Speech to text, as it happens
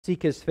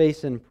seek His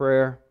face in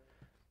prayer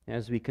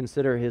as we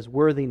consider His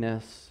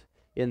worthiness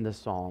in the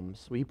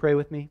Psalms. Will you pray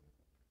with me?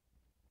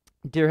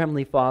 Dear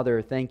Heavenly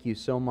Father, thank you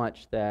so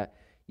much that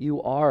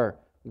you are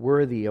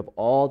worthy of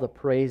all the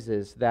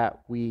praises that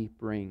we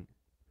bring.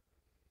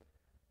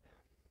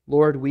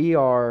 Lord, we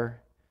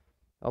are,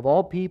 of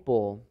all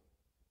people,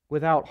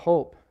 without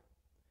hope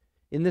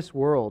in this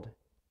world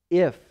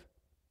if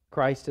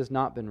Christ has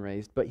not been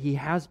raised, but He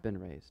has been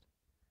raised.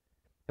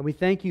 And we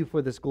thank you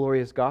for this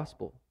glorious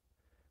gospel.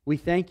 We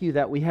thank you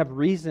that we have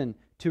reason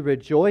to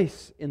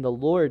rejoice in the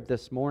Lord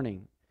this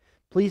morning.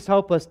 Please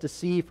help us to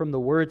see from the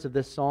words of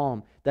this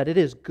psalm that it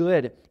is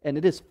good and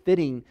it is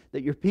fitting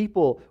that your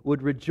people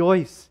would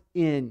rejoice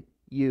in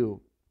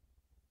you.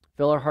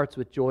 Fill our hearts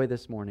with joy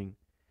this morning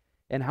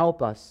and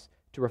help us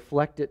to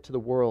reflect it to the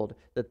world,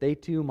 that they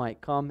too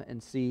might come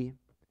and see,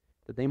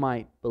 that they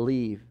might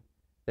believe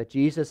that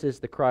Jesus is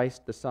the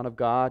Christ, the Son of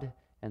God,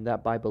 and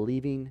that by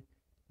believing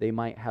they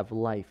might have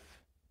life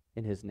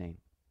in His name.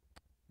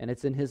 And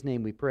it's in His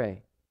name we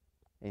pray.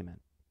 Amen.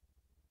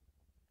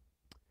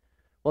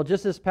 Well,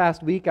 just this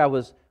past week I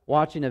was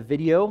watching a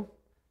video.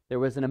 There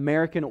was an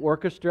American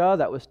orchestra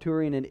that was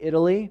touring in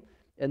Italy,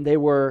 and they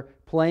were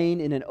playing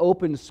in an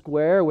open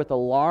square with a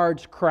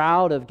large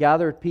crowd of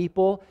gathered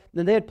people.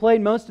 And they had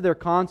played most of their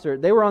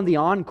concert. They were on the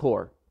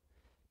encore.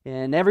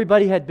 And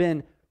everybody had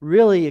been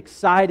really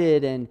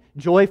excited and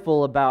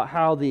joyful about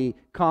how the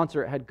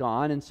concert had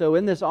gone. And so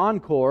in this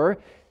encore,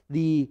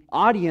 the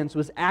audience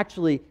was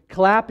actually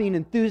clapping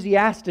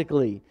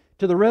enthusiastically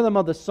to the rhythm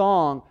of the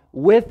song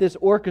with this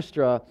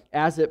orchestra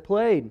as it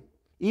played.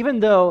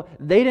 Even though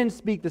they didn't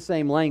speak the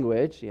same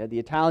language, you had the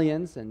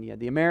Italians and you had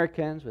the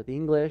Americans with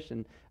English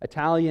and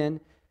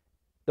Italian,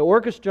 the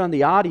orchestra and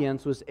the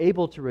audience was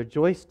able to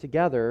rejoice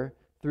together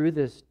through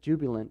this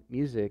jubilant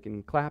music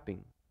and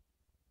clapping.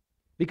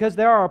 Because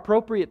there are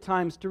appropriate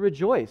times to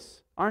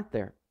rejoice, aren't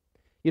there?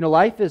 You know,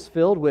 life is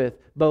filled with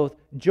both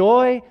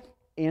joy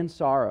and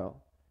sorrow.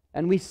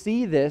 And we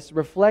see this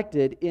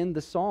reflected in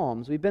the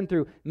Psalms. We've been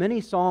through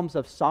many Psalms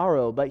of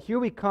sorrow, but here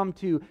we come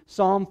to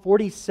Psalm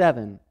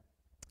 47.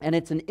 And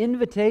it's an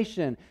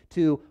invitation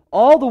to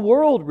all the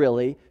world,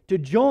 really, to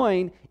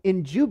join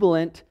in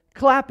jubilant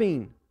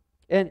clapping.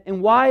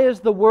 And why is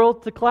the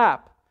world to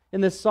clap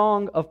in this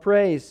song of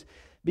praise?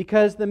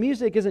 Because the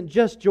music isn't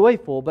just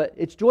joyful, but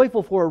it's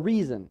joyful for a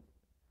reason.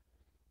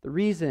 The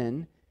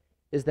reason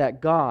is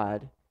that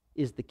God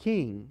is the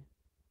King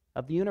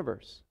of the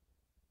universe.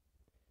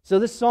 So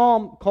this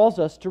psalm calls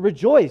us to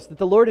rejoice that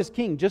the Lord is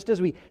King, just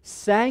as we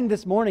sang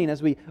this morning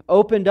as we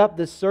opened up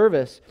this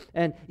service.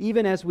 And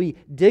even as we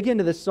dig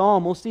into the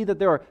psalm, we'll see that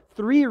there are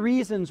three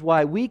reasons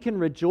why we can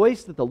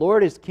rejoice that the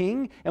Lord is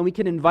King, and we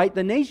can invite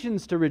the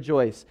nations to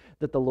rejoice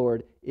that the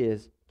Lord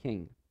is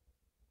King.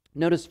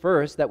 Notice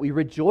first that we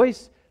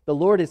rejoice the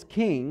Lord is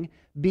King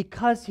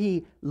because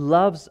He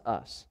loves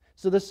us.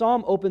 So the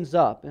psalm opens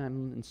up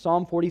in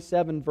Psalm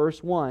 47,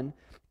 verse 1,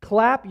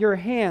 "Clap your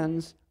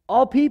hands,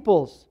 all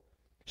peoples.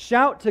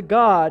 Shout to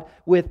God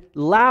with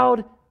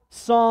loud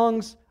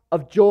songs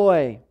of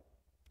joy."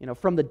 You know,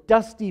 from the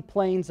dusty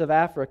plains of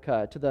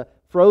Africa to the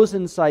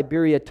frozen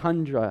Siberia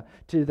tundra,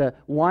 to the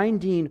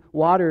winding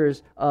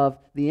waters of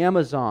the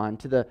Amazon,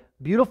 to the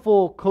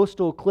beautiful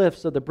coastal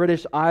cliffs of the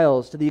British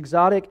Isles, to the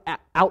exotic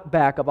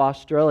outback of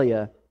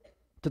Australia,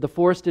 to the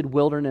forested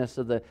wilderness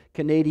of the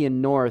Canadian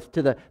North,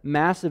 to the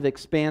massive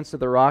expanse of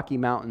the Rocky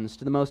Mountains,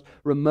 to the most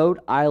remote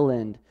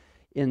island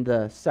in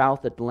the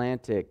South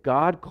Atlantic,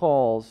 God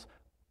calls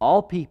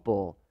all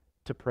people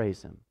to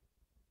praise Him.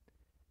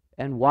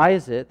 And why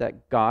is it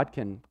that God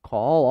can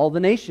call all the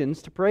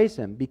nations to praise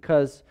Him?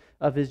 Because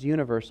of His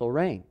universal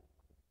reign.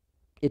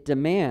 It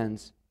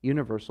demands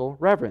universal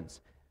reverence.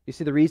 You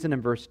see the reason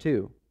in verse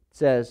 2. It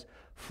says,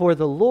 "For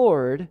the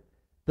Lord,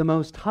 the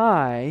Most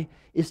High,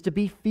 is to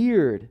be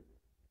feared,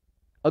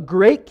 a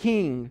great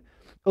King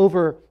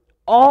over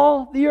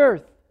all the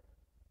earth."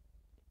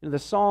 You know, the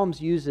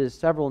Psalms uses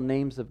several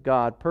names of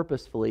God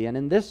purposefully, and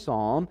in this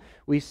psalm,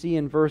 we see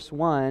in verse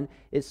 1,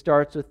 it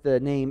starts with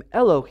the name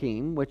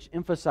Elohim, which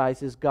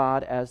emphasizes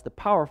God as the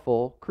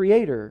powerful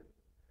Creator.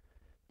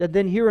 And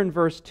then here in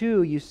verse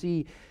 2, you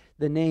see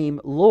the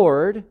name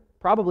Lord.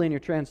 Probably in your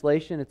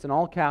translation, it's in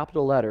all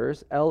capital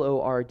letters,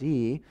 Lord,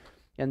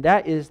 and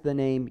that is the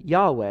name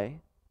Yahweh,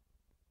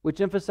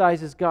 which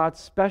emphasizes God's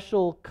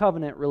special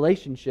covenant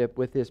relationship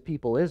with His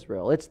people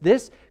Israel. It's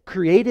this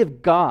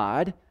creative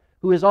God,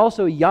 who is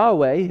also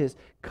Yahweh, His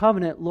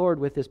covenant Lord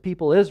with His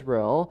people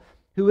Israel,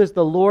 who is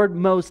the Lord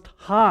Most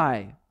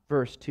High,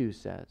 verse 2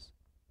 says.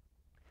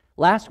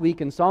 Last week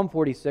in Psalm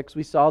 46,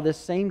 we saw this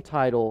same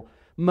title,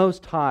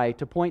 Most High,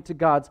 to point to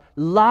God's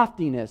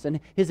loftiness and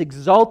His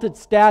exalted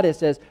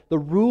status as the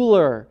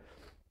ruler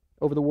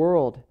over the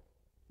world.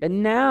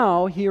 And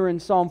now, here in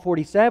Psalm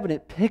 47,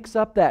 it picks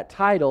up that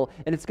title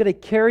and it's going to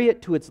carry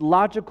it to its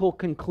logical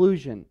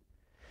conclusion.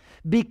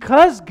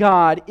 Because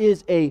God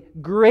is a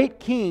great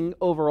King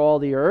over all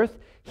the earth,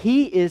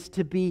 He is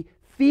to be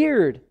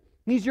feared.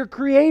 He's your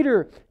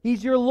Creator.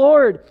 He's your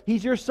Lord.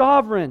 He's your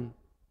sovereign.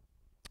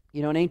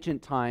 You know, in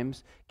ancient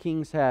times,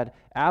 kings had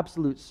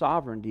absolute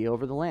sovereignty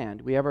over the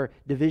land. We have our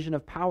division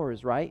of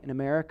powers, right, in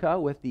America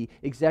with the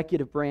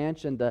executive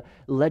branch and the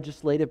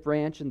legislative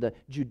branch and the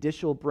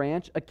judicial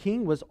branch. A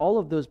king was all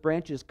of those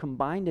branches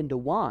combined into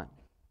one.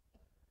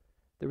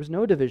 There was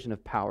no division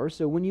of power,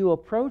 so when you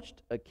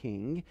approached a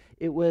king,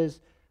 it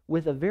was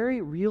with a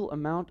very real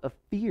amount of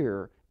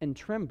fear and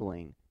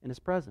trembling in his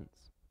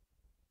presence.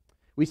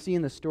 We see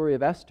in the story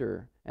of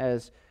Esther,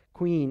 as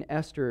Queen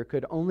Esther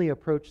could only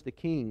approach the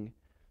king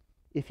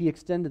if he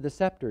extended the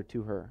scepter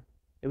to her.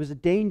 It was a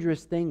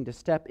dangerous thing to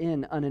step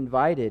in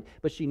uninvited,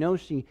 but she knows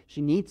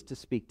she needs to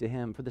speak to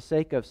him for the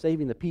sake of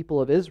saving the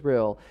people of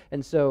Israel.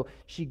 And so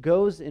she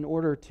goes in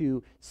order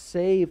to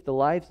save the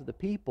lives of the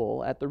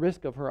people at the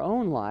risk of her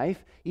own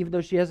life, even though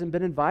she hasn't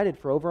been invited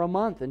for over a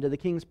month into the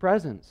king's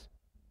presence.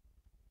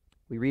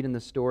 We read in the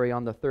story,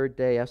 on the third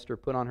day, Esther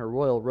put on her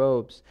royal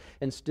robes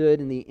and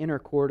stood in the inner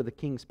court of the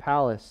king's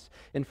palace,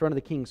 in front of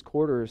the king's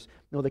quarters.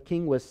 No, the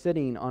king was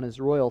sitting on his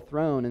royal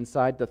throne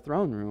inside the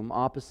throne room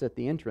opposite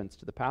the entrance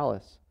to the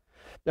palace.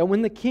 Now,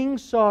 when the king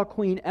saw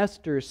Queen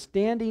Esther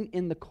standing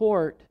in the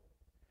court,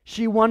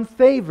 she won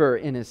favor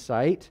in his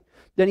sight.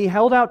 Then he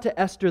held out to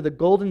Esther the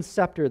golden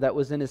scepter that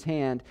was in his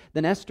hand.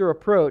 Then Esther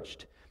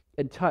approached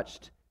and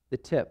touched the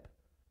tip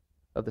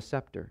of the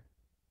scepter.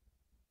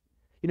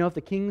 You know, if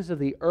the kings of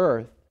the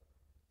earth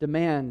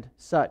demand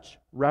such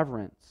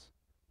reverence,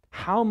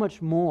 how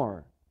much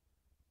more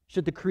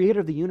should the creator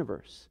of the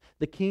universe,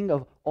 the king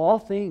of all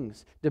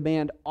things,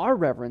 demand our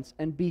reverence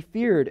and be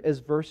feared, as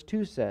verse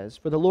 2 says?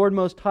 For the Lord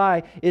Most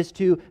High is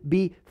to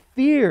be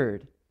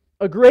feared,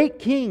 a great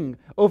king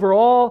over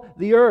all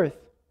the earth.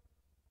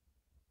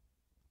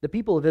 The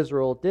people of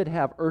Israel did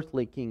have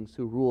earthly kings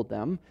who ruled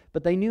them,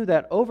 but they knew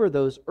that over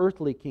those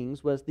earthly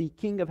kings was the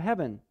King of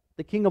heaven,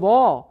 the King of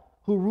all,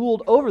 who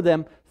ruled over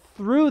them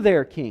through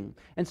their king.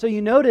 And so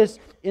you notice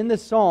in the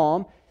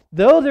psalm,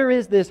 though there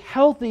is this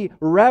healthy,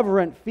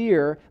 reverent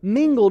fear,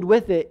 mingled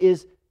with it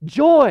is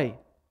joy,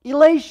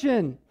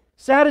 elation,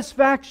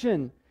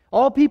 satisfaction.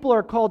 All people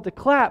are called to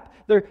clap.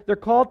 They're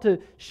called to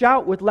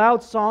shout with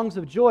loud songs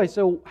of joy.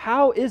 So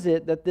how is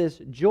it that this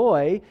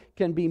joy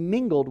can be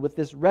mingled with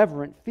this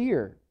reverent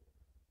fear?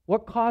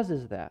 What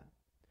causes that?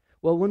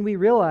 Well, when we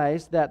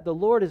realize that the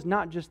Lord is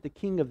not just the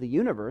King of the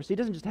universe, He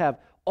doesn't just have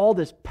all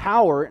this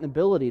power and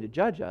ability to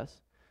judge us,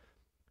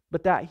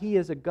 but that He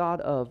is a God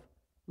of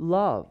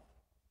love.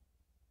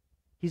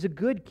 He's a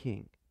good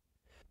King.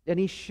 And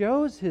He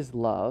shows His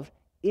love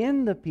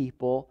in the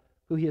people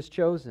who He has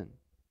chosen.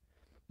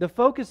 The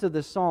focus of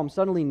this psalm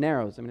suddenly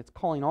narrows. I mean, it's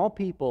calling all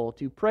people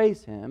to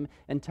praise Him,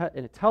 and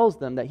it tells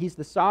them that He's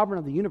the sovereign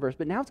of the universe,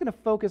 but now it's going to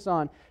focus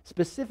on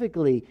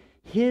specifically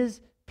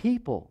His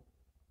people.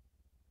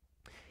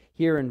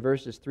 Here in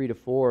verses 3 to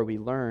 4, we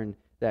learn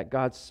that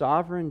God's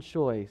sovereign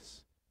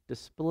choice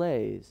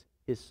displays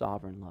His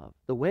sovereign love.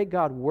 The way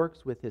God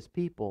works with His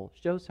people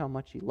shows how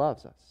much He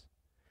loves us.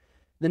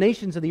 The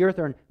nations of the earth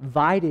are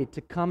invited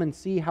to come and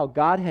see how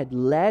God had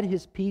led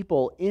His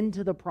people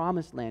into the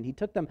promised land. He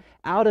took them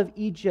out of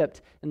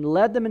Egypt and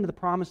led them into the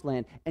promised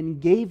land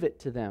and gave it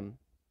to them.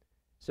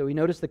 So we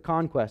notice the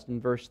conquest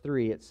in verse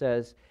 3. It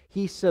says,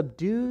 He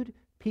subdued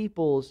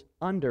peoples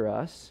under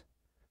us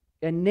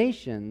and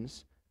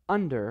nations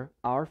under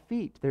our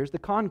feet. There's the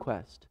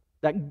conquest.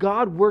 That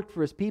God worked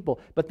for His people.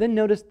 But then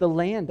notice the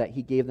land that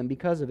He gave them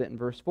because of it in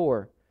verse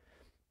 4.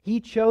 He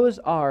chose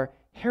our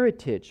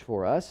heritage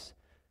for us,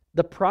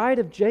 the pride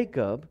of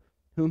Jacob,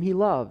 whom He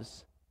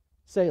loves.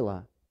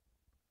 Selah.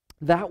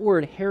 That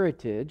word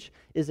heritage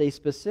is a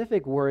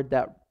specific word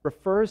that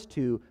refers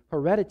to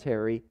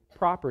hereditary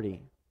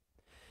property.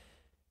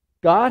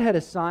 God had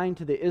assigned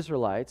to the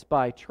Israelites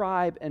by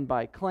tribe and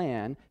by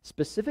clan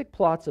specific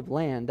plots of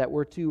land that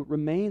were to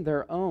remain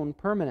their own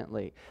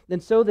permanently.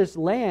 And so this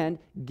land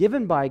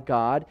given by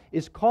God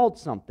is called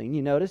something.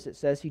 You notice it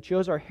says He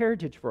chose our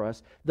heritage for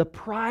us, the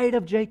pride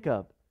of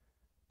Jacob.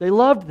 They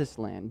loved this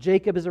land.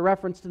 Jacob is a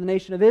reference to the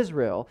nation of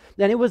Israel.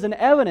 And it was an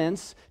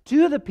evidence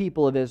to the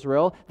people of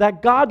Israel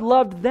that God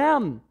loved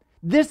them.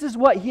 This is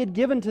what He had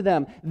given to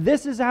them.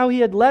 This is how He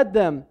had led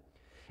them.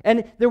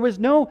 And there was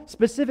no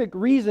specific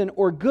reason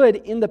or good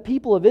in the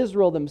people of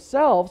Israel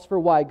themselves for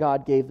why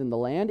God gave them the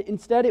land.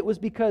 Instead, it was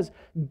because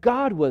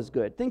God was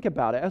good. Think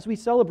about it. As we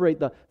celebrate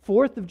the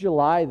 4th of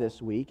July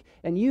this week,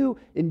 and you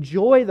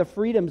enjoy the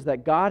freedoms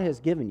that God has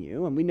given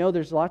you, and we know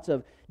there's lots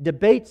of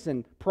debates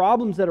and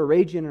problems that are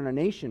raging in our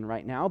nation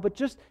right now, but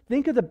just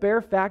think of the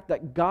bare fact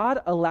that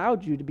God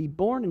allowed you to be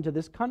born into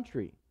this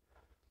country.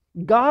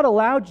 God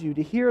allowed you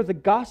to hear the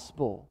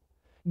gospel.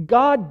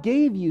 God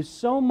gave you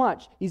so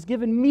much. He's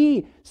given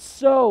me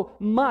so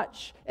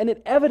much. And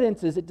it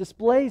evidences, it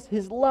displays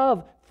His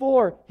love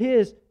for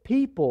His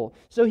people.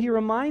 So He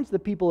reminds the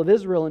people of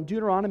Israel in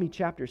Deuteronomy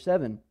chapter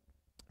 7,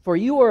 For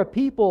you are a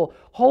people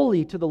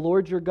holy to the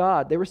Lord your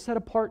God. They were set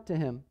apart to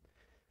Him.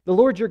 The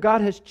Lord your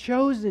God has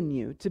chosen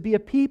you to be a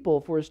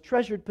people for His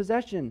treasured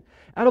possession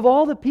out of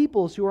all the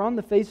peoples who are on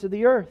the face of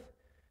the earth.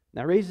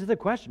 That raises the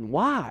question,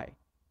 why?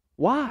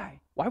 Why?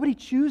 Why would He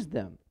choose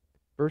them?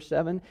 Verse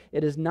 7,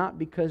 It is not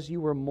because you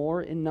were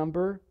more in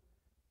number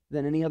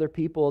than any other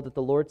people that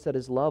the Lord set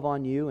his love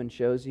on you and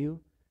shows you,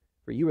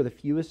 for you are the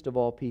fewest of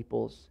all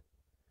peoples.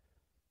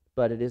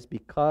 But it is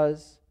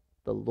because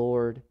the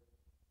Lord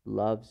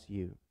loves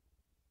you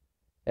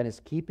and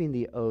is keeping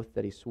the oath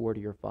that he swore to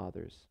your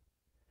fathers,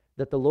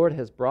 that the Lord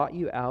has brought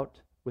you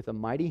out with a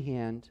mighty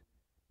hand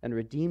and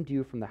redeemed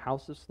you from the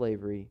house of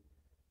slavery,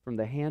 from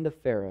the hand of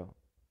Pharaoh,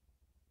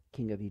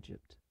 king of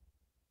Egypt.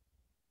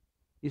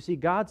 You see,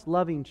 God's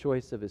loving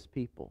choice of his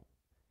people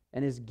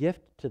and his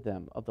gift to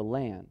them of the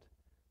land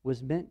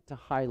was meant to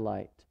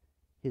highlight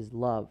his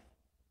love.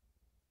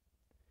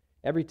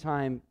 Every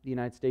time the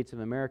United States of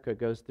America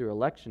goes through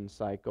election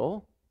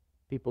cycle,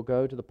 people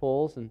go to the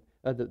polls and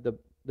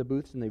the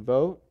booths and they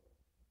vote.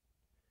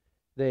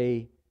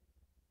 They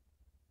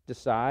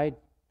decide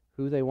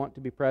who they want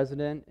to be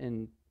president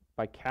and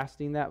by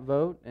casting that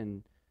vote.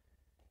 And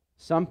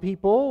some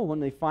people, when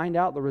they find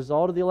out the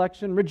result of the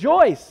election,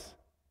 rejoice.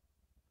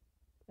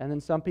 And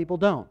then some people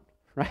don't,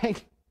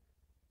 right?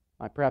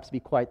 Might perhaps be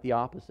quite the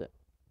opposite.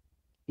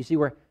 You see,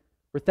 we're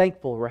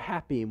thankful, we're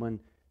happy when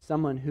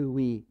someone who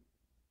we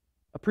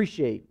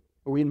appreciate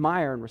or we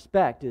admire and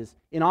respect is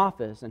in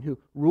office and who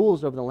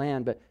rules over the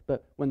land.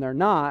 But when they're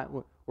not,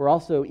 we're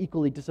also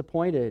equally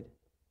disappointed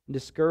and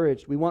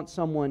discouraged. We want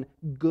someone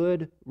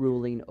good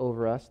ruling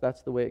over us.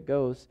 That's the way it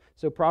goes.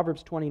 So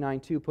Proverbs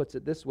 29:2 puts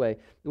it this way: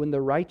 when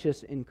the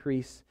righteous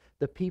increase,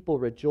 the people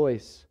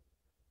rejoice.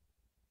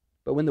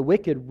 But when the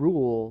wicked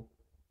rule,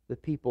 the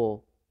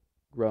people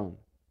groan.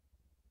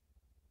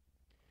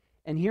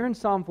 And here in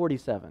Psalm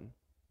 47,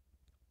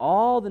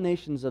 all the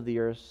nations of the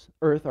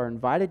earth are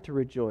invited to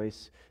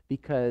rejoice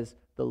because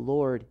the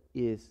Lord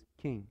is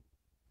king.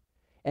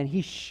 And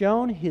he's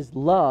shown his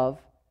love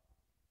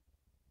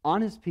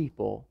on his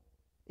people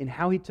in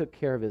how he took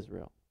care of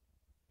Israel.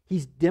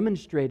 He's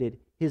demonstrated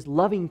his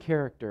loving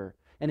character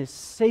and his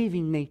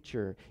saving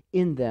nature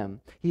in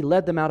them. He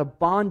led them out of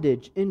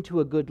bondage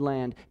into a good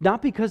land,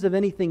 not because of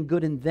anything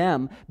good in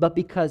them, but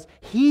because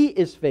he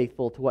is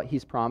faithful to what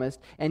he's promised,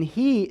 and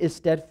he is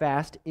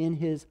steadfast in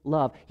his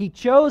love. He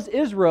chose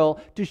Israel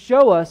to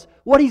show us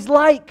what he's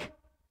like.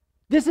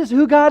 This is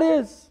who God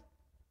is.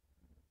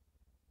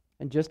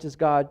 And just as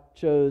God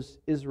chose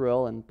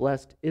Israel and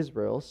blessed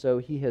Israel, so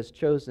he has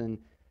chosen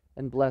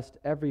and blessed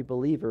every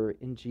believer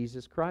in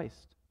Jesus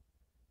Christ.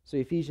 So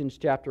Ephesians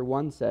chapter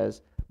 1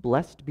 says,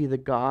 "Blessed be the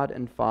God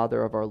and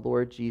Father of our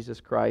Lord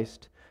Jesus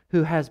Christ,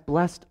 who has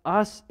blessed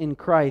us in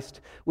Christ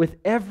with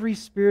every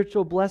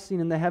spiritual blessing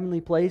in the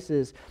heavenly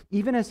places,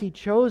 even as he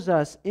chose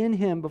us in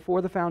him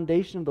before the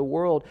foundation of the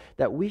world,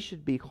 that we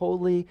should be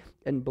holy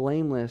and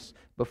blameless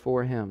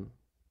before him."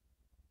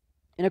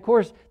 And of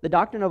course, the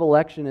doctrine of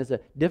election is a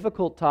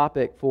difficult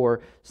topic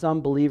for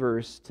some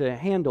believers to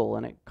handle,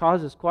 and it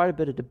causes quite a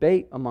bit of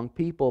debate among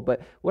people.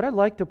 But what I'd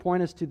like to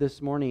point us to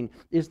this morning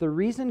is the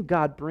reason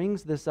God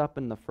brings this up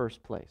in the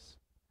first place.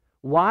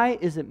 Why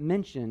is it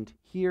mentioned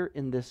here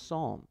in this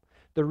psalm?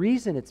 The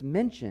reason it's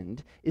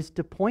mentioned is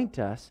to point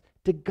us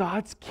to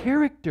God's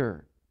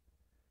character.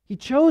 He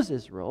chose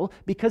Israel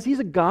because he's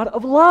a God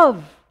of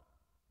love.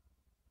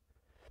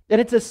 And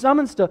it's a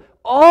summons to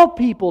all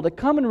people to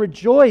come and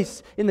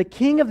rejoice in the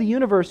King of the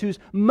universe, who's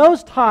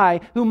most high,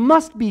 who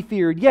must be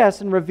feared,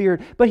 yes, and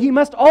revered, but he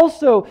must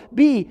also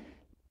be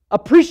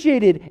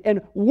appreciated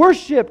and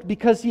worshipped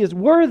because he is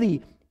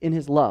worthy in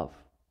his love.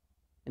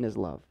 In his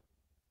love.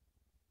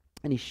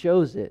 And he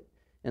shows it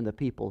in the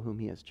people whom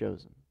he has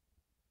chosen.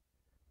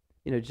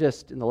 You know,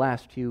 just in the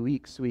last few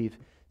weeks, we've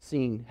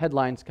seen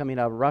headlines coming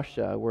out of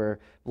Russia where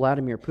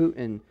Vladimir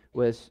Putin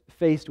was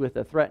faced with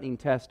a threatening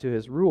test to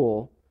his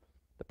rule.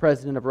 The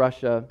president of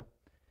Russia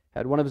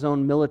had one of his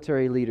own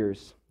military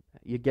leaders,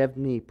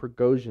 Yevgeny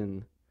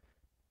Prigozhin.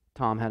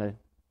 Tom had a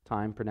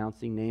time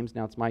pronouncing names,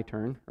 now it's my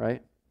turn,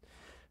 right?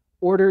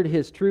 Ordered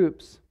his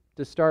troops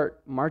to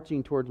start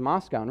marching towards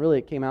Moscow. And really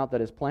it came out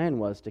that his plan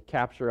was to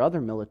capture other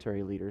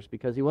military leaders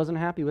because he wasn't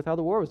happy with how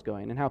the war was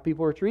going and how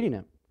people were treating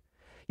him.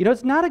 You know,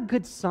 it's not a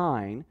good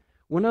sign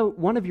when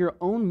one of your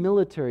own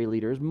military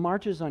leaders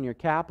marches on your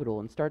capital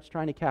and starts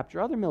trying to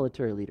capture other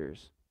military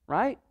leaders,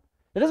 right?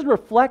 It doesn't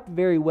reflect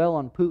very well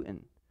on Putin.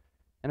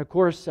 And of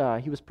course,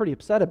 he was pretty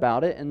upset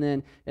about it. And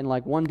then in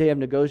like one day of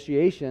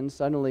negotiations,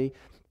 suddenly,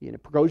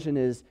 Prigozhin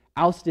is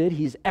ousted,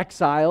 he's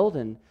exiled,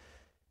 and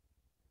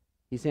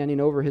he's handing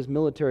over his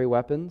military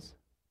weapons.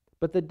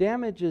 But the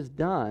damage is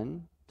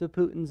done to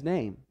Putin's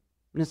name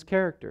and his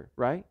character,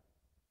 right?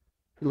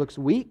 He looks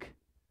weak.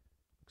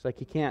 Looks like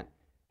he can't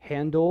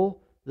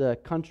handle the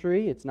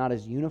country. It's not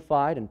as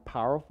unified and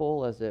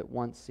powerful as it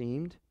once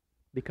seemed,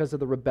 because of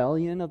the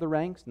rebellion of the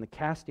ranks and the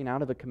casting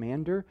out of a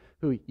commander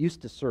who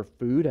used to serve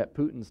food at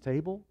Putin's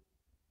table.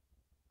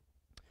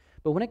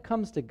 But when it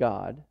comes to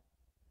God,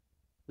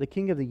 the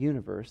King of the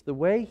universe, the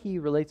way he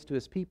relates to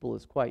his people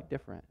is quite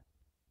different.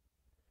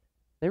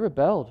 They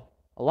rebelled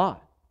a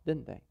lot,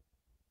 didn't they?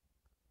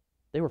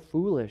 They were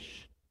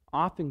foolish,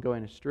 often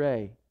going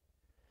astray.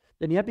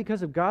 And yet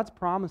because of God's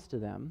promise to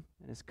them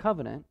and his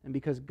covenant, and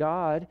because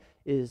God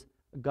is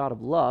a God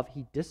of love,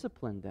 he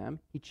disciplined them,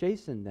 he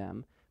chastened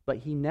them, but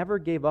he never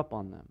gave up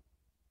on them.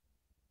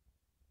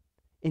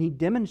 And he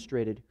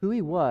demonstrated who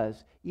he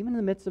was, even in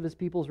the midst of his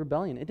people's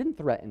rebellion. It didn't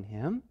threaten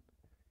him.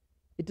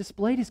 It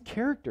displayed his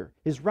character,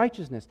 his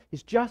righteousness,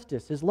 his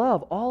justice, his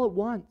love, all at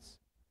once.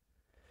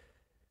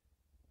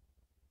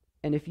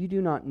 And if you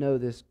do not know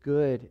this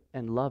good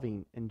and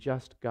loving and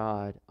just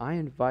God, I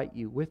invite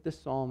you with the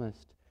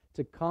psalmist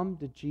to come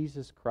to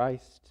Jesus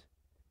Christ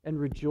and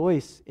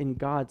rejoice in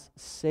God's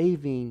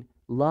saving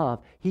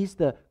love. He's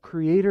the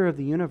creator of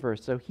the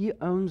universe, so he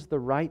owns the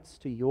rights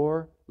to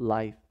your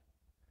life.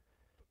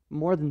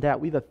 More than that,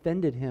 we've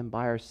offended him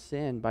by our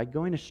sin, by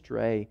going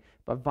astray,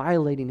 by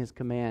violating his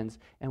commands,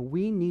 and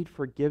we need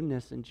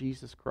forgiveness in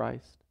Jesus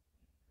Christ.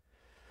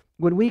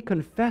 When we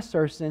confess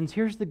our sins,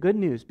 here's the good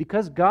news.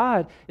 Because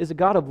God is a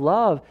God of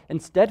love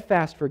and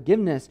steadfast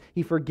forgiveness,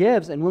 he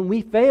forgives, and when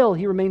we fail,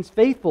 he remains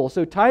faithful.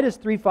 So Titus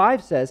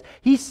 3:5 says,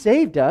 he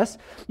saved us,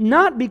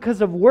 not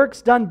because of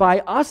works done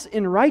by us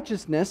in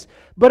righteousness,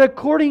 but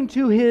according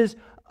to his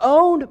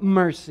own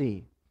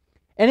mercy.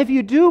 And if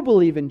you do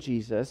believe in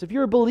Jesus, if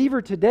you're a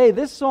believer today,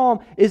 this psalm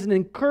is an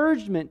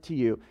encouragement to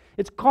you.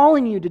 It's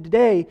calling you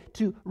today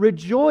to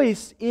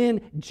rejoice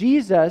in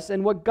Jesus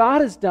and what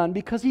God has done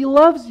because he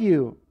loves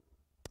you.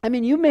 I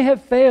mean, you may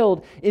have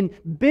failed in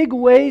big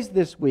ways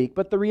this week,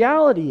 but the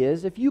reality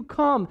is, if you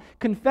come,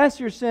 confess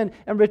your sin,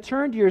 and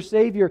return to your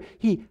Savior,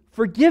 he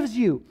forgives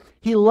you,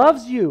 he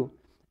loves you,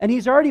 and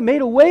he's already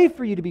made a way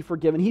for you to be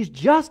forgiven. He's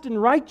just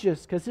and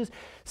righteous because his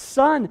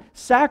Son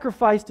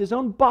sacrificed his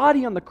own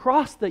body on the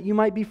cross that you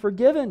might be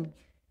forgiven.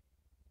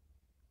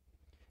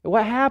 And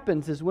what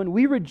happens is when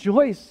we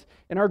rejoice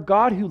in our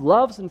God who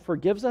loves and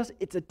forgives us,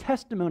 it's a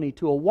testimony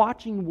to a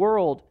watching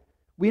world.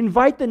 We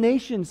invite the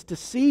nations to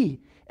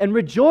see and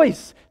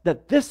rejoice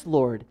that this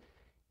Lord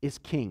is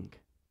King.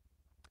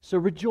 So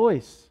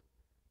rejoice,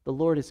 the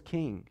Lord is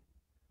King.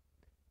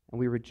 And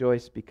we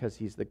rejoice because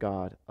he's the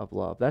God of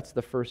love. That's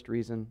the first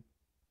reason.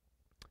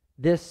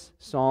 This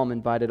psalm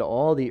invited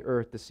all the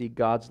earth to see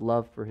God's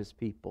love for his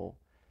people.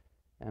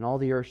 And all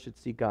the earth should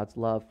see God's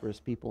love for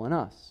his people in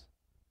us,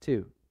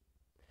 too.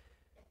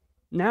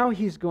 Now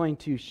he's going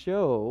to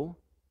show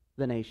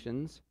the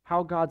nations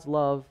how God's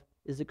love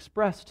is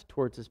expressed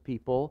towards his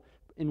people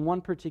in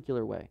one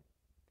particular way.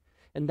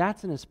 And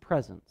that's in his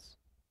presence.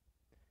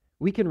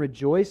 We can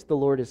rejoice the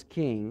Lord is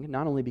King,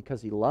 not only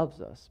because he loves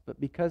us,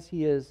 but because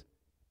he is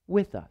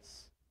with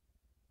us.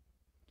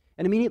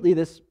 And immediately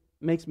this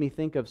makes me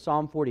think of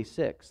Psalm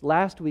 46.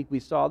 Last week we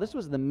saw this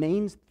was the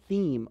main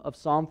theme of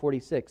Psalm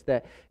 46,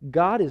 that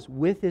God is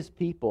with his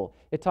people.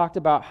 It talked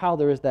about how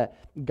there is that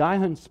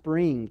Gihon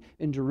spring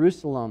in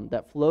Jerusalem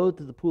that flowed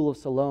to the pool of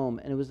Siloam,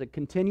 and it was a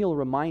continual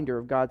reminder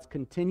of God's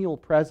continual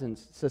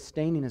presence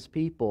sustaining his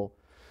people.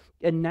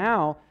 And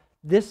now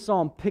this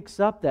psalm picks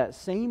up that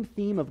same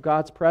theme of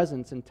God's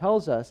presence and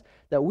tells us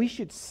that we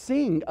should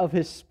sing of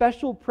his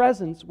special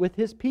presence with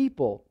his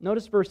people.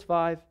 Notice verse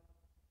 5.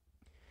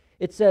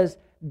 It says,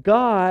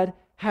 God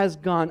has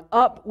gone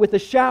up with a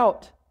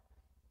shout,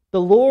 the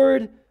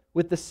Lord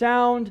with the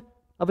sound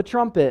of a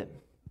trumpet.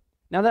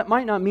 Now that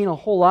might not mean a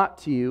whole lot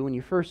to you when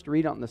you first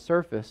read it on the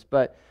surface,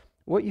 but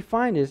what you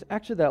find is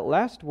actually that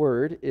last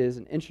word is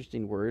an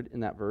interesting word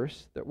in that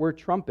verse. That word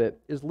trumpet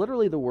is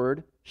literally the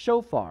word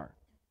shofar.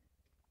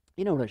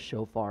 You know what a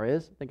shofar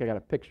is? I think I got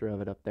a picture of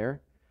it up there.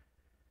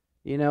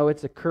 You know,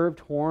 it's a curved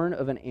horn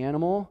of an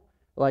animal,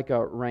 like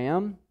a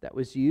ram, that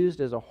was used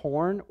as a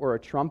horn or a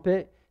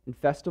trumpet in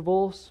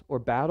festivals or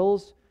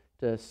battles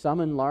to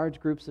summon large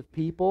groups of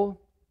people.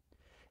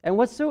 And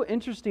what's so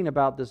interesting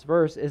about this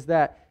verse is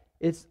that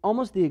it's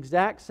almost the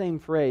exact same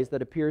phrase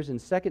that appears in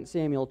 2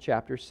 Samuel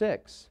chapter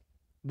 6.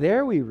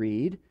 There we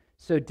read,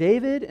 so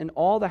David and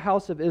all the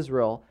house of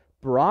Israel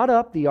brought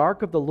up the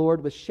ark of the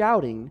Lord with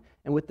shouting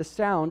and with the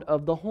sound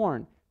of the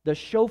horn, the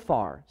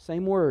shofar,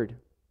 same word.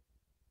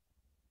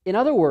 In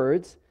other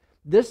words,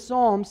 this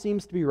psalm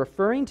seems to be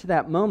referring to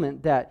that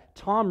moment that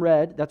Tom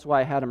read. That's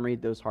why I had him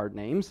read those hard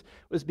names,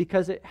 was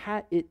because it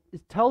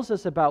tells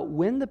us about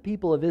when the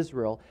people of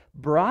Israel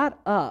brought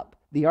up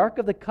the Ark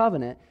of the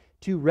Covenant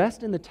to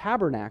rest in the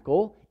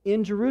tabernacle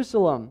in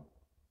Jerusalem.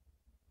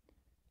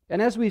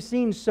 And as we've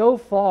seen so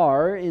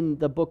far in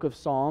the book of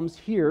Psalms,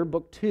 here,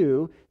 book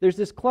 2, there's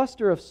this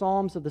cluster of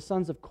psalms of the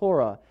sons of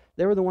Korah.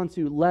 They were the ones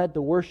who led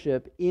the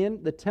worship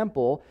in the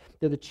temple.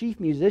 They're the chief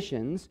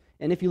musicians.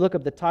 And if you look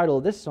up the title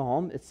of this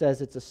psalm, it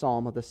says it's a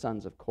psalm of the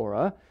sons of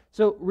Korah.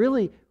 So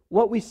really,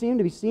 what we seem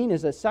to be seeing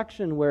is a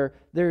section where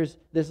there's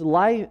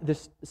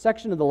this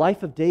section of the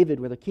life of David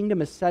where the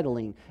kingdom is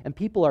settling and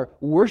people are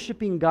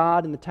worshiping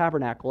God in the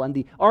tabernacle, and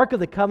the Ark of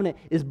the Covenant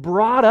is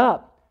brought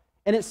up.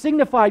 And it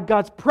signified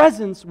God's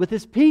presence with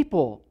his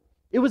people.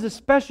 It was a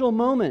special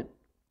moment.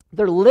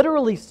 They're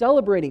literally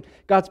celebrating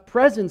God's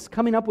presence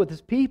coming up with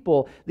his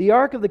people. The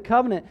Ark of the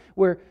Covenant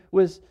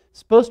was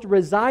supposed to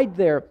reside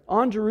there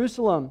on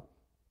Jerusalem.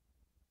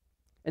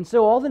 And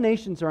so all the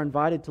nations are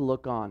invited to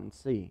look on and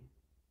see,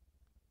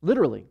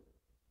 literally,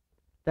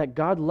 that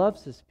God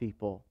loves his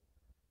people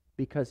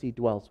because he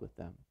dwells with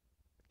them.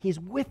 He's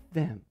with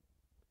them.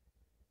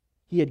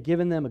 He had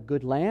given them a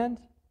good land.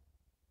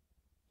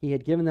 He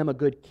had given them a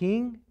good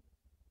king.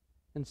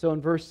 And so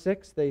in verse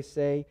 6 they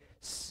say,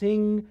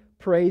 sing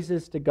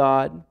praises to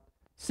God.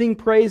 Sing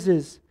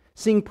praises.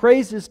 Sing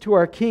praises to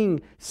our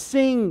King.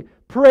 Sing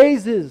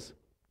praises.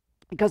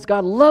 Because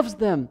God loves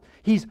them.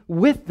 He's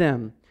with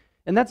them.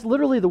 And that's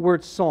literally the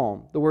word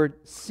psalm, the word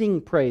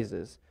sing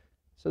praises.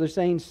 So they're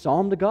saying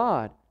psalm to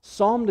God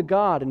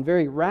in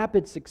very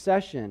rapid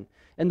succession.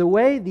 And the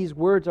way these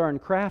words are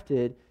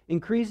crafted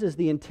increases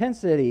the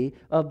intensity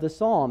of the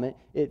psalm.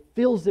 It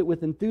fills it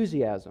with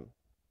enthusiasm.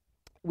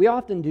 We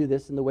often do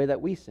this in the way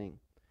that we sing.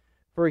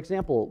 For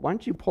example, why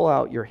don't you pull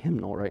out your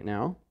hymnal right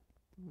now?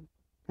 I'm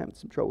having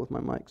some trouble with my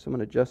mic, so I'm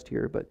going to adjust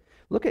here. But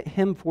look at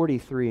hymn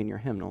 43 in your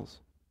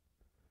hymnals.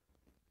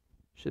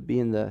 Should be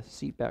in the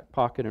seat back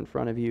pocket in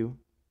front of you.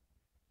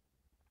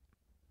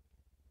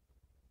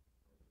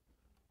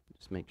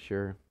 Just make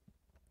sure.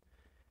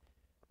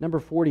 Number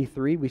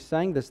 43, we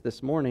sang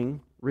this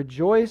morning.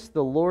 Rejoice,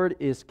 the Lord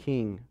is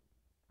King.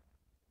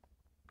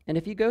 And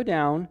if you go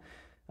down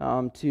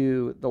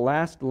to the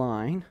last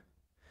line,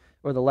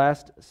 or the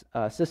last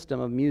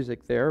system of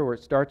music there, where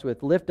it starts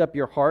with lift up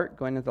your heart,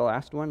 going to the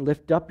last one,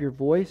 lift up your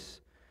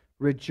voice,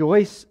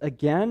 rejoice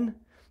again.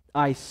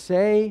 I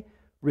say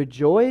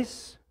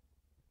rejoice.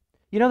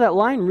 You know, that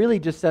line really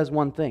just says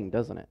one thing,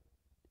 doesn't it?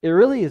 It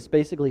really is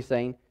basically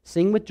saying,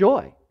 sing with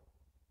joy.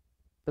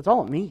 That's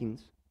all it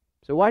means.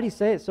 So why do you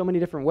say it so many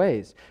different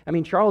ways? I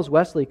mean, Charles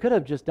Wesley could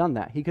have just done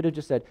that. He could have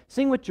just said,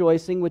 sing with joy,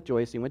 sing with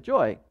joy, sing with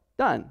joy.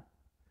 Done.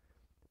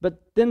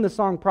 But then the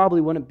song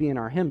probably wouldn't be in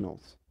our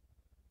hymnals.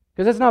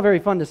 Because that's not very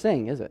fun to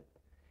sing, is it?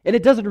 And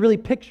it doesn't really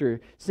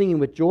picture singing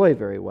with joy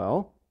very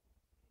well.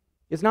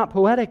 It's not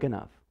poetic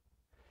enough.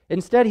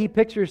 Instead, he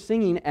pictures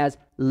singing as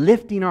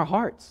lifting our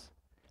hearts,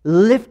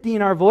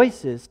 lifting our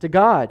voices to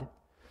God.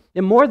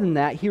 And more than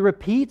that, he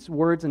repeats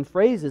words and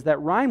phrases that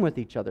rhyme with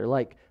each other,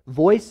 like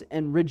voice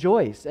and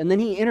rejoice. And then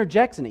he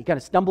interjects in it. He kind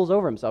of stumbles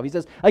over himself. He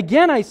says,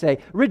 again I say,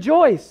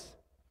 rejoice.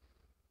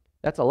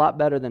 That's a lot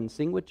better than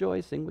sing with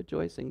joy, sing with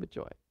joy, sing with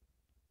joy.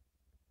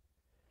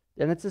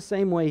 And it's the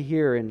same way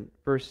here in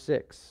verse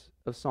 6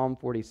 of Psalm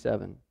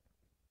 47.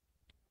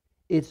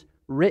 It's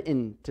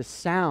written to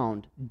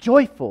sound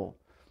joyful.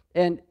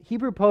 And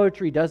Hebrew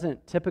poetry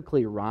doesn't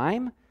typically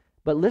rhyme,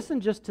 but listen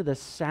just to the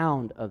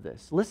sound of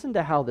this. Listen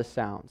to how this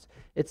sounds.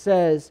 It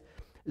says,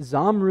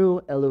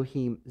 Zamru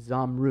Elohim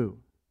Zamru.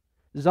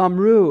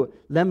 Zamru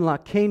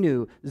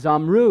Lemlakenu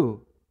Zamru.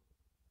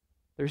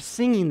 They're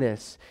singing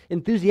this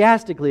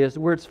enthusiastically as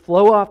the words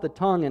flow off the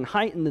tongue and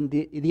heighten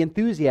the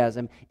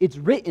enthusiasm. It's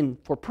written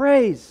for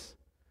praise.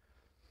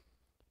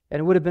 And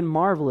it would have been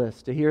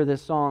marvelous to hear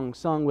this song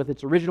sung with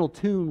its original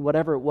tune,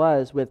 whatever it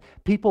was, with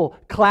people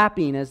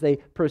clapping as they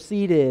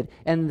proceeded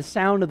and the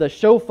sound of the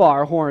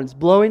shofar horns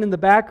blowing in the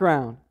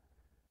background.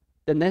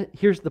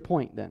 Here's the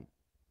point then.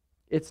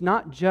 It's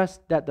not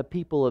just that the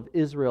people of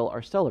Israel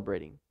are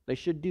celebrating. They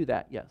should do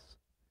that, yes.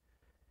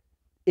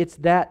 It's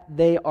that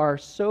they are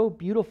so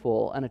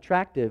beautiful and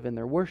attractive in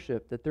their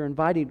worship that they're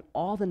inviting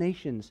all the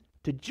nations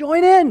to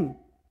join in.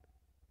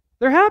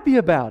 They're happy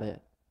about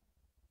it.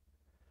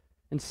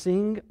 And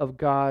sing of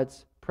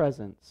God's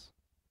presence,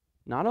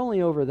 not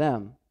only over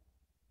them,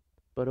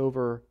 but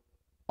over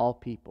all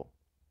people.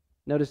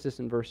 Notice this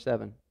in verse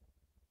 7.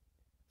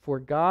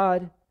 For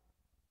God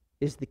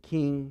is the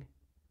King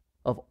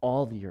of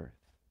all the earth.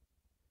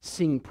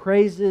 Sing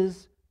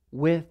praises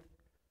with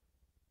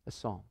a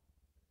psalm.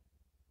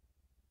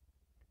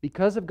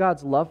 Because of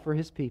God's love for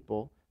His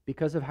people,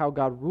 because of how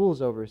God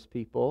rules over His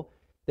people,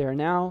 they are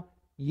now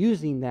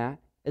using that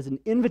as an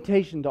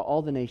invitation to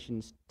all the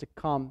nations to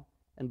come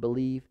and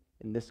believe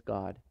in this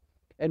God.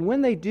 And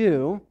when they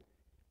do,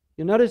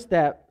 you'll notice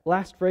that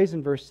last phrase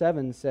in verse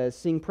 7 says,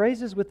 sing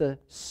praises with a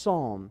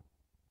psalm.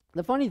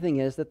 The funny thing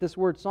is that this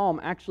word psalm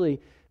actually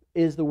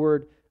is the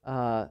word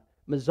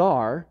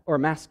mazar, or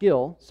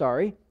maskil,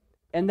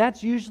 and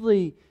that's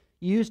usually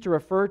used to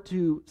refer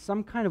to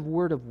some kind of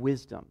word of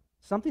wisdom,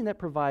 something that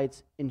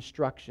provides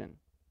instruction.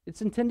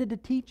 It's intended to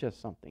teach us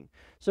something.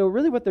 So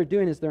really what they're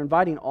doing is they're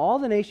inviting all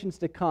the nations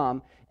to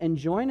come and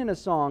join in a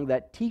song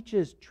that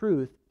teaches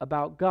truth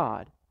about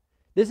God.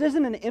 This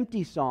isn't an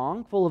empty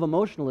song full of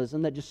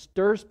emotionalism that just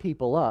stirs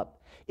people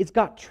up. It's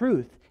got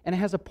truth and it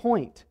has a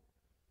point.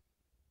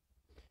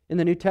 In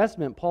the New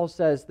Testament, Paul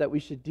says that we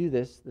should do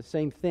this, the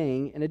same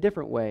thing, in a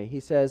different way.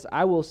 He says,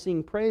 I will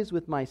sing praise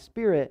with my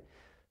spirit,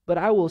 but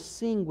I will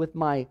sing with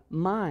my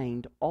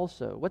mind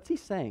also. What's he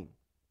saying?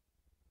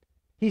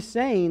 He's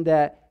saying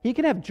that he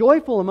can have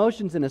joyful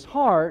emotions in his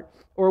heart,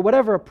 or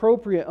whatever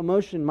appropriate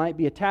emotion might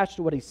be attached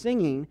to what he's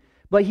singing,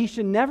 but he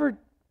should never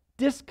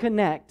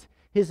disconnect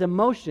his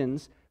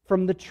emotions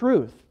from the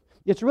truth.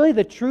 It's really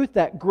the truth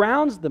that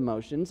grounds the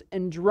emotions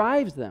and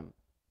drives them.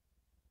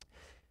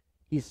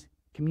 He's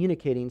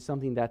communicating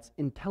something that's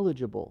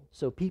intelligible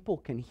so people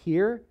can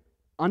hear,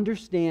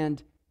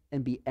 understand,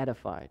 and be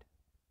edified.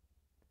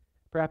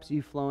 Perhaps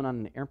you've flown on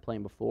an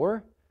airplane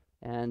before,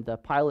 and the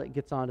pilot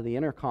gets onto the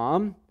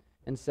intercom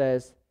and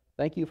says,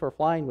 thank you for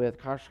flying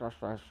with...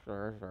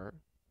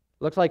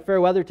 Looks like fair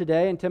weather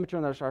today and temperature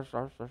in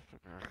the...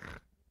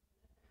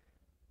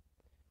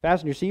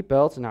 Fasten your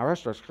seatbelts and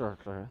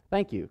now,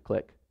 thank you,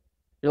 click.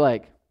 You're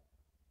like,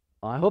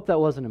 well, I hope that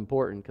wasn't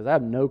important because I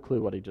have no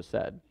clue what he just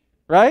said,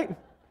 right?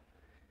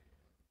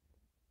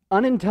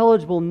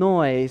 Unintelligible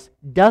noise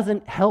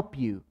doesn't help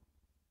you.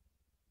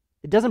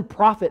 It doesn't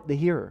profit the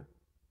hearer.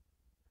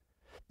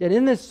 Yet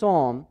in this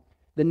psalm,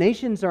 the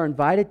nations are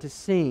invited to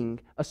sing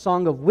a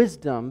song of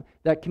wisdom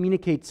that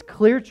communicates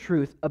clear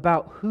truth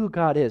about who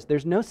God is.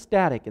 There's no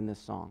static in this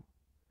song.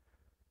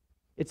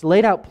 It's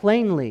laid out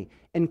plainly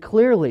and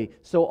clearly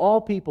so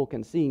all people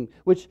can see,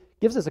 which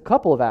gives us a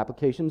couple of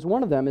applications.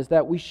 One of them is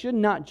that we should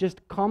not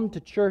just come to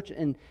church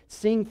and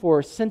sing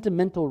for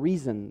sentimental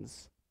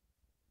reasons,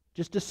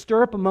 just to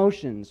stir up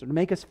emotions or to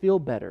make us feel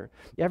better.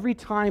 Every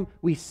time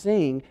we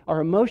sing,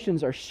 our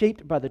emotions are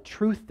shaped by the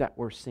truth that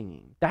we're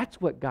singing.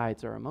 That's what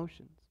guides our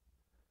emotions.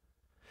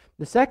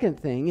 The second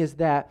thing is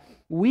that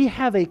we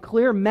have a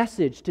clear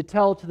message to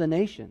tell to the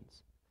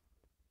nations.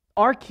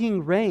 Our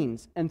King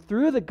reigns, and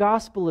through the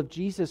gospel of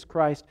Jesus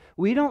Christ,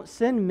 we don't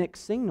send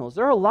mixed signals.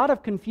 There are a lot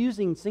of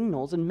confusing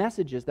signals and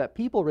messages that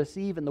people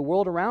receive in the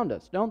world around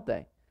us, don't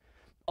they?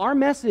 Our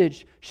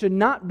message should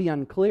not be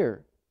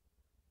unclear,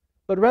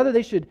 but rather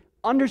they should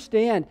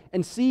understand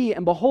and see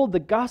and behold the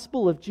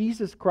gospel of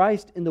Jesus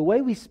Christ in the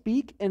way we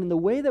speak and in the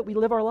way that we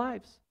live our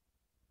lives.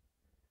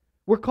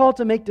 We're called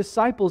to make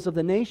disciples of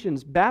the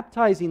nations,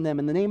 baptizing them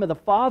in the name of the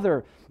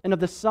Father and of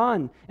the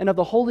Son and of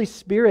the Holy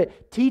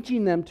Spirit,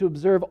 teaching them to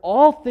observe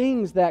all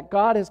things that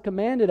God has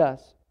commanded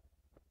us.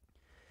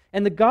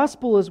 And the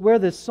gospel is where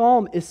this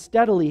psalm is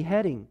steadily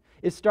heading.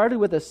 It started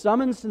with a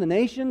summons to the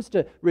nations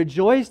to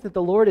rejoice that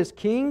the Lord is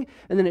King,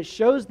 and then it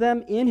shows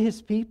them in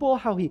His people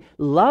how He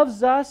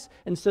loves us,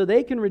 and so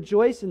they can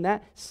rejoice in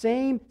that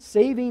same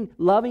saving,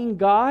 loving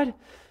God.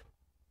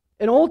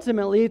 And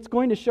ultimately, it's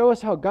going to show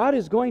us how God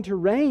is going to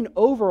reign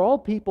over all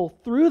people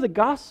through the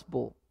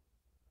gospel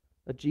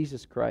of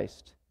Jesus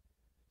Christ.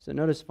 So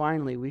notice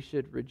finally, we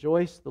should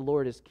rejoice the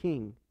Lord is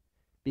King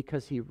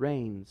because He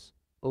reigns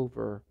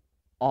over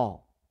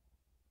all.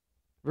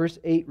 Verse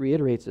 8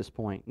 reiterates this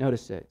point.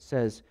 Notice it. It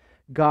says,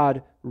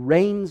 God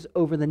reigns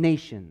over the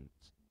nations.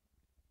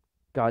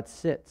 God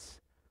sits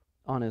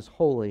on His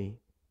holy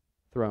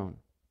throne.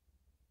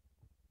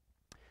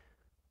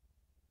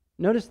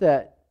 Notice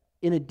that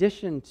in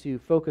addition to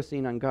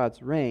focusing on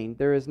God's reign,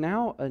 there is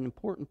now an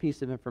important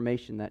piece of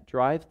information that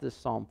drives this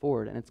psalm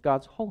forward, and it's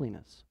God's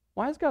holiness.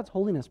 Why is God's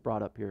holiness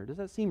brought up here? Does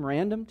that seem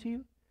random to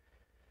you?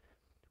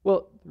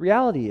 Well, the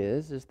reality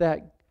is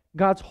that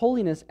God's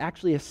holiness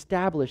actually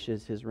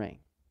establishes His reign.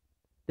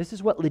 This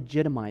is what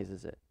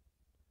legitimizes it.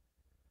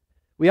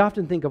 We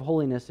often think of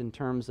holiness in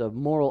terms of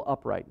moral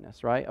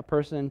uprightness, right? A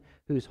person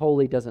who's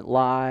holy doesn't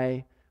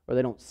lie, or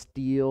they don't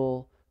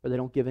steal, or they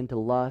don't give in to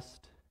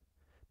lust.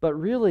 But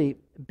really,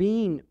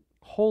 being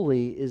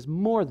holy is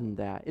more than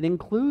that. It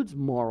includes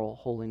moral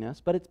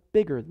holiness, but it's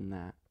bigger than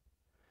that.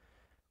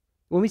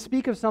 When we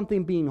speak of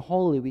something being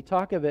holy, we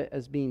talk of it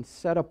as being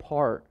set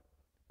apart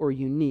or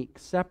unique,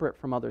 separate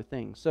from other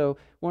things. So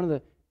one of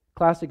the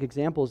classic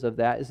examples of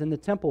that is in the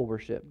temple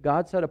worship.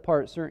 God set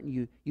apart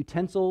certain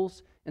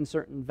utensils and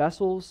certain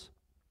vessels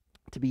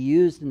to be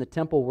used in the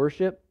temple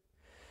worship,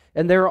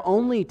 and they're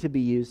only to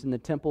be used in the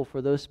temple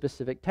for those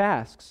specific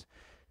tasks.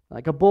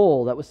 Like a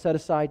bowl that was set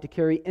aside to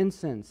carry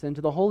incense into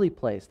the holy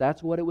place.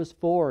 That's what it was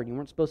for, and you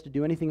weren't supposed to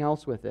do anything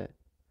else with it.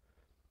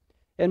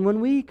 And when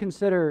we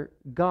consider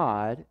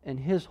God and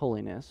His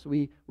holiness,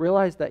 we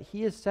realize that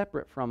He is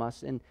separate from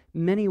us in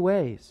many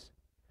ways.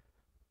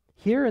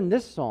 Here in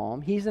this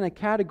psalm, He's in a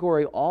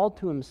category all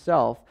to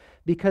Himself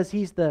because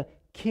He's the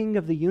King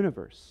of the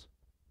universe.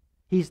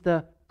 He's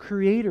the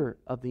Creator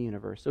of the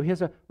universe. So He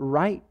has a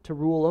right to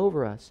rule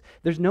over us.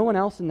 There's no one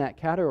else in that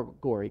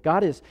category.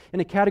 God is in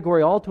a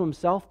category all to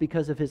Himself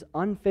because of His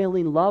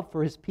unfailing love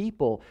for His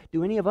people.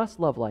 Do any of us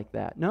love like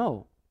that?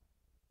 No.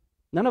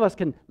 None of us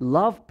can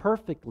love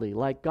perfectly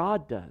like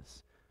God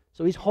does.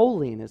 So He's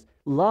holy in His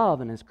love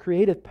and His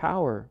creative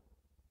power.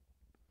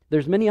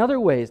 There's many other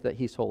ways that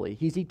He's holy.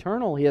 He's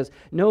eternal. He has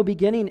no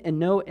beginning and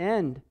no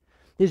end.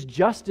 His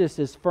justice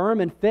is firm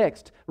and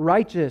fixed,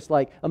 righteous,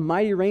 like a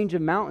mighty range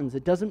of mountains.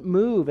 It doesn't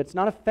move. It's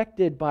not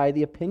affected by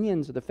the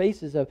opinions or the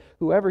faces of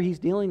whoever He's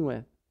dealing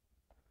with.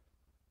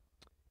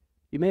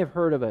 You may have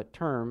heard of a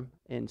term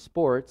in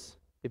sports.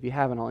 If you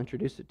haven't, I'll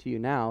introduce it to you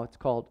now. It's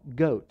called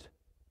GOAT.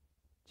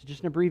 It's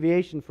just an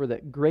abbreviation for the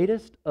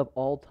greatest of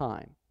all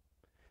time.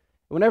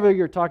 Whenever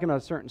you're talking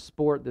about a certain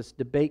sport, this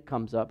debate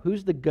comes up.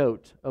 Who's the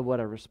GOAT of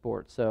whatever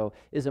sport? So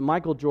is it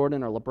Michael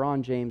Jordan or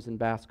LeBron James in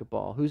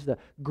basketball? Who's the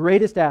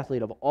greatest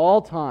athlete of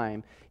all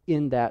time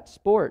in that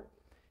sport?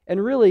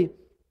 And really,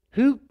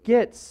 who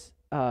gets,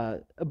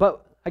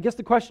 but I guess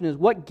the question is,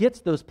 what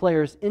gets those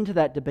players into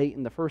that debate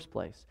in the first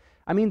place?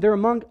 I mean, they're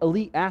among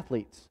elite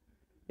athletes.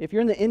 If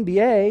you're in the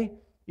NBA,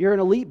 you're an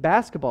elite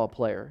basketball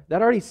player.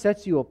 That already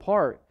sets you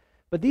apart.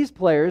 But these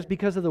players,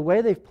 because of the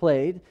way they've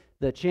played,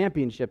 the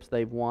championships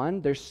they've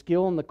won, their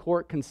skill on the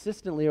court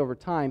consistently over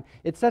time,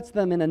 it sets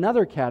them in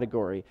another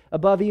category,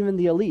 above even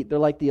the elite. They're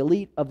like the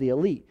elite of the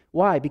elite.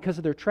 Why? Because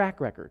of their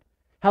track record,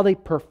 how they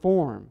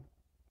perform.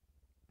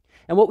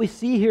 And what we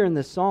see here in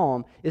this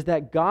psalm is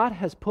that God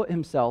has put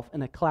himself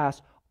in a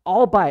class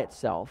all by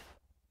itself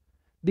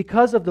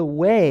because of the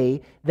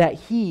way that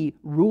he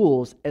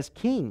rules as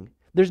king.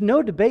 There's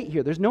no debate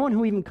here. There's no one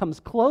who even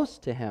comes close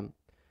to him.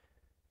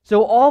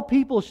 So all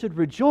people should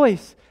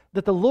rejoice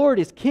that the Lord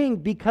is king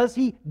because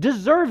he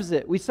deserves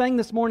it. We sang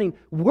this morning,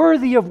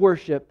 worthy of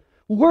worship,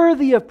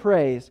 worthy of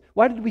praise.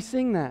 Why did we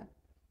sing that?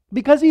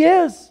 Because he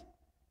is.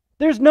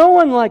 There's no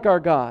one like our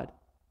God.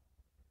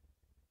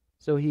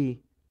 So he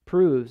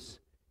proves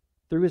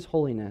through his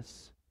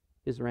holiness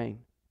his reign.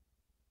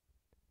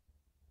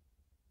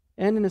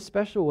 And in a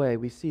special way,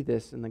 we see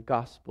this in the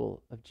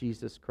gospel of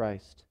Jesus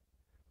Christ.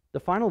 The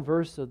final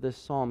verse of this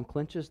psalm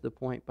clinches the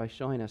point by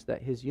showing us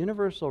that his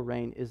universal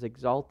reign is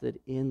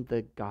exalted in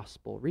the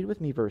gospel. Read with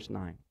me verse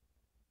 9.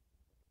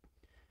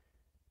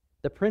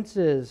 The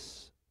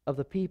princes of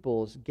the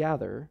peoples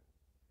gather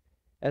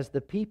as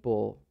the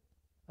people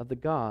of the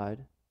God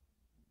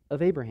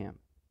of Abraham.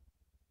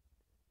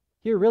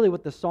 Here, really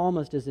what the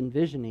psalmist is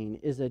envisioning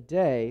is a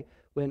day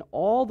when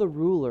all the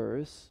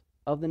rulers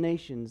of the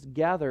nations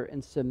gather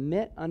and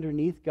submit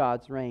underneath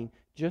God's reign,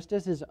 just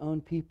as his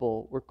own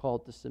people were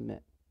called to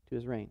submit to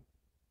his reign.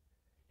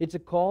 It's a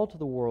call to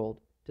the world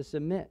to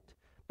submit.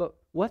 But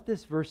what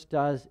this verse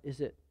does is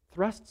it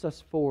thrusts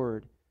us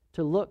forward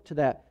to look to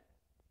that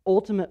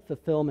ultimate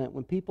fulfillment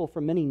when people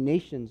from many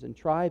nations and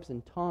tribes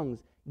and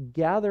tongues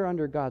gather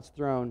under God's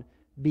throne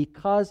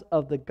because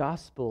of the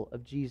gospel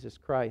of Jesus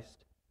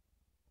Christ.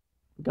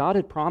 God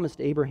had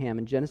promised Abraham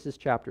in Genesis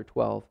chapter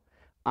 12,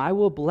 I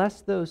will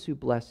bless those who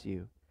bless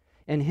you,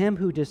 and him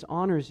who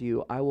dishonors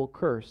you I will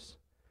curse.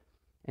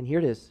 And here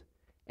it is.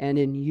 And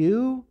in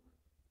you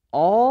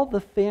all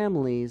the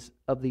families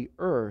of the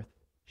earth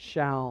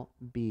shall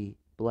be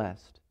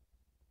blessed.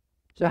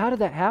 So how did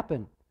that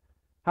happen?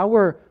 How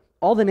were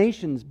all the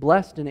nations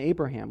blessed in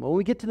Abraham? Well, when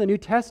we get to the New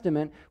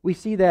Testament, we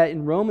see that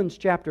in Romans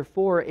chapter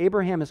 4,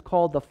 Abraham is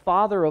called the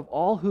father of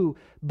all who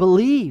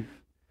believe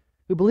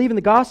in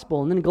the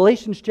gospel. And then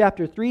Galatians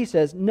chapter 3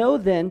 says, know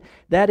then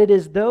that it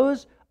is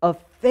those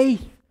of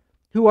faith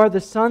who are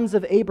the sons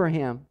of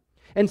Abraham.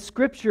 And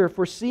Scripture,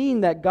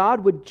 foreseeing that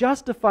God would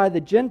justify the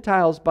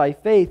Gentiles by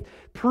faith,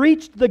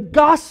 preached the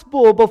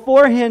gospel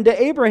beforehand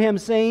to Abraham,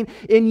 saying,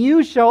 in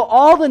you shall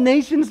all the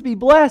nations be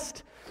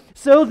blessed.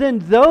 So then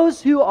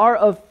those who are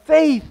of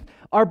faith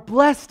are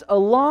blessed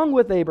along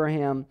with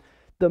Abraham,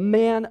 the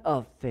man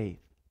of faith.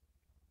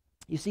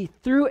 You see,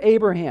 through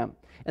Abraham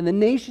and the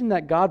nation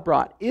that God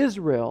brought,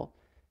 Israel,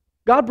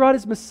 God brought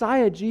his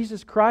Messiah,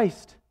 Jesus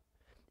Christ.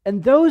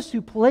 And those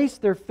who place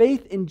their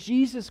faith in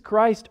Jesus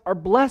Christ are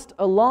blessed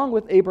along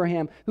with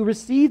Abraham, who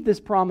received this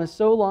promise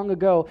so long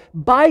ago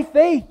by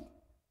faith.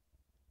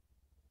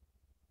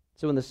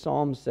 So when the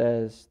psalm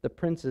says, the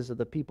princes of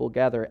the people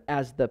gather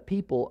as the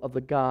people of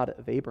the God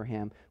of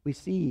Abraham, we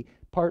see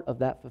part of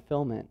that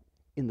fulfillment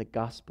in the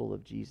gospel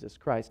of Jesus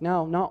Christ.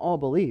 Now, not all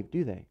believe,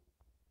 do they?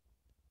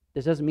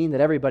 This doesn't mean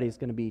that everybody's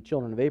going to be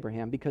children of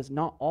Abraham, because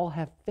not all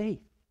have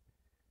faith.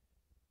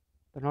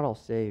 They're not all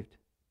saved.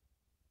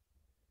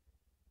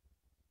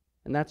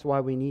 And that's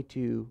why we need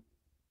to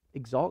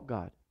exalt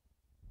God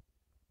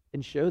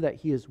and show that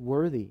he is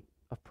worthy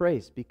of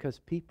praise, because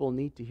people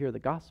need to hear the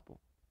gospel.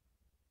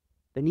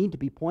 They need to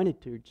be pointed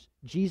to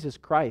Jesus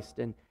Christ.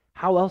 And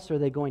how else are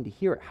they going to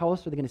hear it? How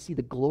else are they going to see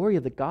the glory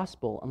of the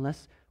gospel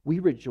unless we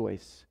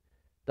rejoice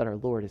that our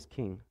Lord is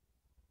King?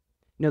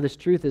 You know, this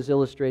truth is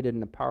illustrated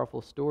in a powerful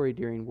story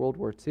during World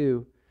War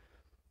II.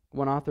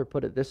 One author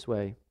put it this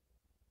way.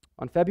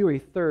 On February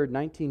 3rd,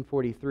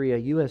 1943, a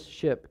U.S.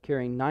 ship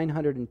carrying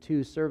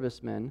 902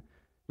 servicemen,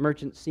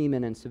 merchant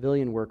seamen, and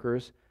civilian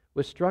workers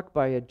was struck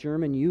by a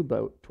German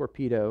U-boat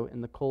torpedo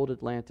in the cold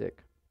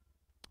Atlantic.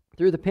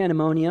 Through the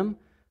pandemonium,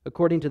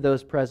 according to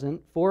those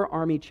present, 4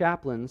 Army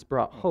chaplains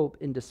brought hope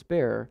in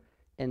despair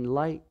and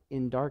light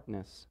in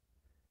darkness.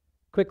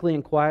 Quickly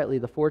and quietly,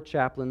 the 4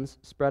 chaplains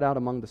spread out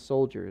among the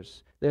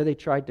soldiers. There they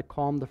tried to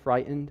calm the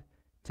frightened,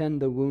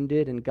 tend the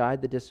wounded, and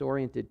guide the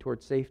disoriented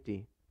toward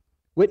safety.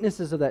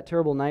 Witnesses of that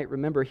terrible night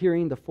remember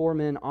hearing the 4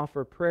 men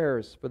offer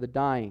prayers for the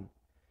dying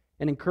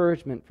and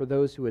encouragement for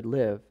those who would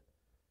live,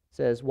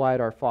 says Wyatt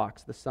R.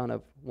 Fox, the son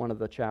of one of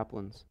the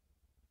chaplains.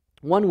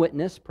 One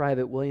witness,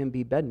 Private William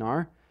B.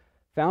 Bednar,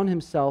 found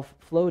himself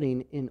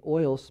floating in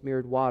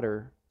oil-smeared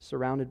water,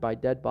 surrounded by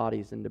dead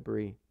bodies and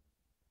debris.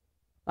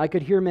 I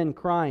could hear men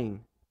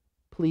crying,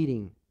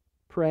 pleading,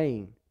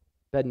 praying,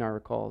 Bednar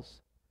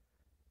recalls.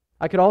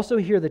 I could also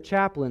hear the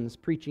chaplains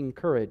preaching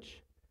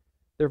courage.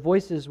 Their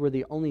voices were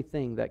the only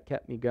thing that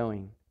kept me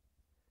going.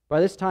 By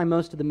this time,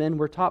 most of the men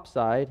were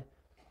topside,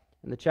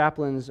 and the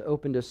chaplains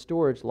opened a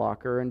storage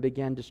locker and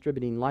began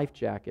distributing life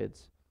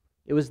jackets.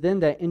 It was then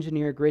that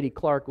engineer Grady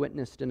Clark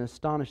witnessed an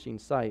astonishing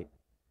sight.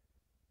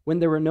 When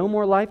there were no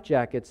more life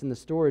jackets in the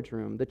storage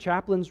room, the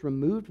chaplains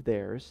removed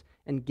theirs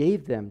and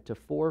gave them to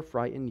 4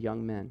 frightened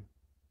young men.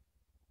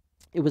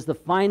 It was the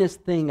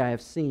finest thing I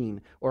have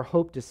seen or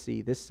hope to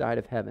see this side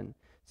of heaven,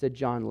 said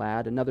John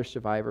Ladd, another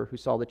survivor who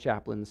saw the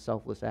chaplain's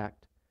selfless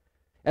act.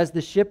 As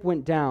the ship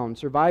went down,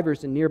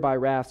 survivors in nearby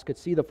rafts could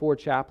see the four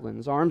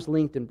chaplains, arms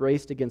linked and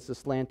braced against the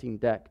slanting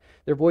deck.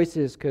 Their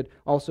voices could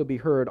also be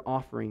heard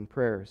offering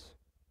prayers.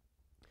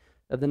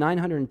 Of the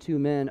 902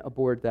 men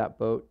aboard that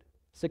boat,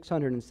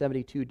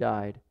 672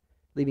 died,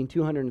 leaving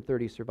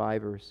 230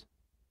 survivors.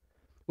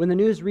 When the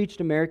news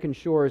reached American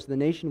shores, the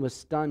nation was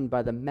stunned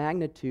by the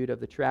magnitude of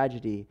the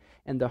tragedy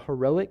and the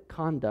heroic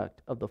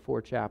conduct of the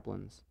four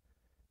chaplains.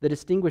 The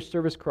Distinguished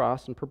Service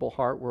Cross and Purple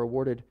Heart were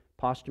awarded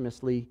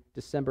posthumously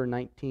December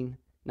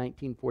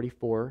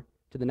 1944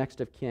 to the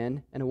next of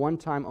kin, and a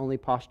one-time only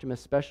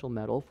posthumous special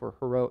medal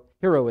for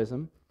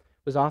heroism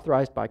was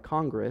authorized by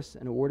Congress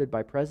and awarded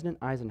by President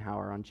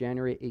Eisenhower on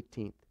January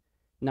 18,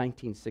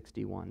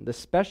 1961. The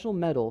special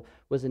medal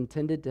was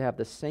intended to have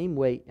the same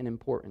weight and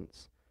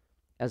importance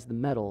as the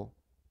Medal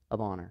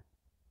of Honor.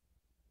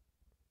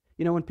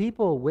 You know, when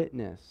people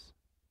witness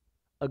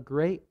a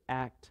great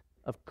act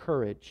of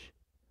courage,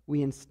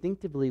 we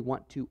instinctively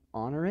want to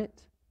honor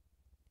it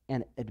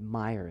and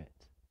admire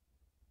it.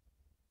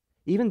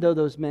 Even though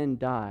those men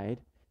died,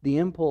 the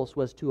impulse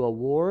was to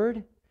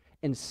award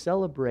and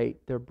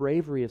celebrate their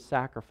bravery of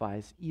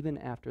sacrifice even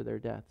after their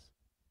deaths.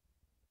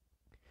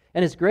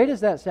 And as great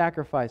as that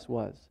sacrifice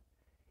was,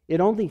 it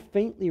only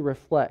faintly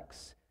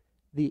reflects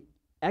the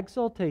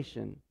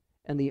exaltation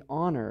and the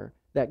honor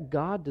that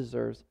God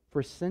deserves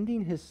for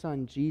sending His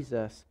Son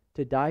Jesus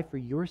to die for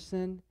your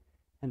sin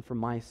and for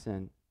my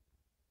sin.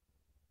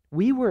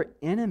 We were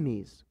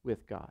enemies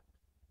with God,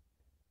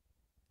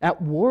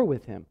 at war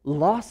with Him,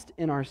 lost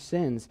in our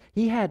sins.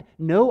 He had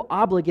no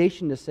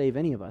obligation to save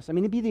any of us. I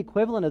mean, it'd be the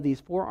equivalent of these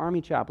four army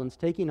chaplains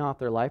taking off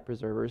their life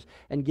preservers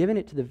and giving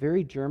it to the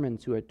very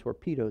Germans who had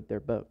torpedoed their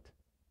boat,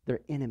 their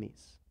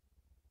enemies.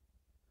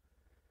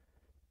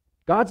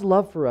 God's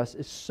love for us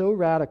is so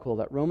radical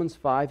that Romans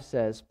 5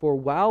 says, "For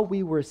while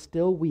we were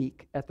still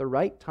weak, at the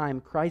right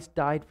time Christ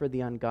died for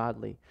the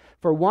ungodly.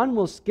 For one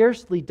will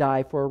scarcely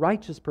die for a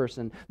righteous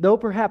person, though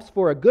perhaps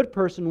for a good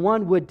person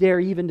one would dare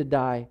even to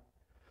die.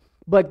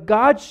 But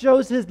God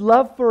shows His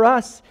love for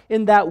us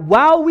in that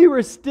while we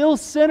were still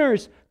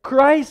sinners,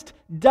 Christ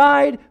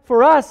died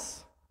for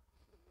us."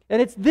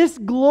 And it's this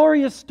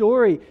glorious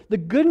story, the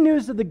good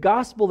news of the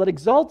gospel that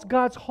exalts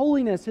God's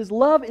holiness. His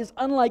love is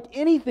unlike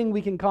anything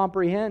we can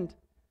comprehend.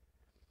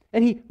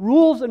 And He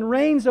rules and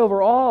reigns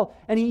over all.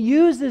 And He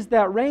uses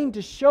that reign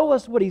to show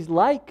us what He's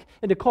like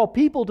and to call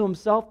people to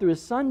Himself through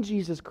His Son,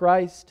 Jesus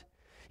Christ.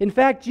 In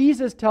fact,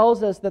 Jesus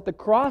tells us that the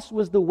cross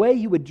was the way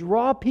He would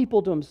draw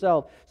people to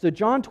Himself. So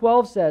John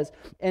 12 says,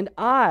 "And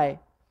I,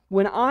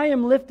 when I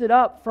am lifted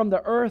up from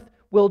the earth,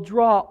 will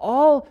draw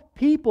all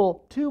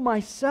people to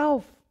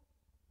myself."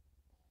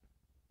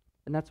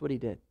 And that's what He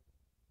did.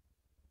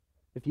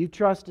 If you've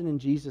trusted in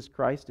Jesus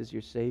Christ as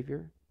your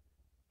Savior,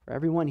 for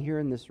everyone here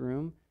in this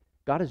room,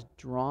 God has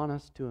drawn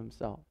us to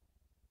Himself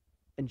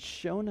and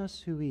shown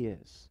us who He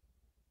is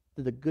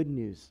through the good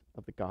news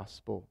of the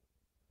gospel.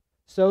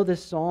 So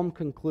this psalm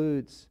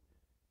concludes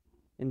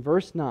in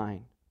verse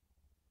 9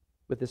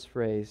 with this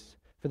phrase,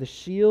 "For the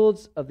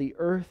shields of the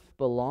earth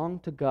belong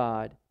to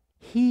God.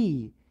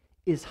 He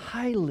is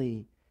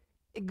highly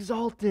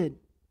exalted."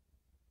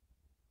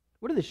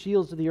 What do the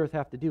shields of the earth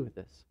have to do with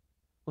this?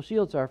 Well,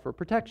 shields are for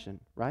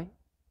protection, right?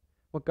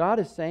 What God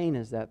is saying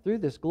is that through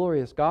this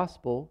glorious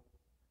gospel,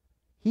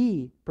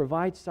 He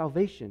provides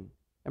salvation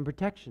and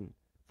protection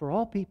for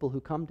all people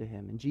who come to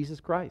Him in Jesus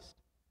Christ.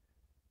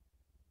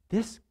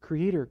 This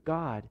Creator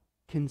God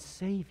can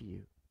save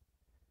you.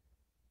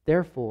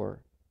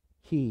 Therefore,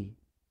 He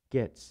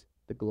gets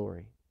the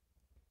glory.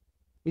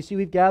 You see,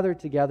 we've gathered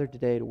together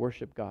today to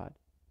worship God.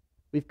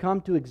 We've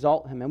come to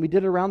exalt Him, and we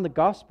did it around the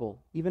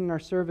gospel, even in our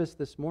service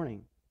this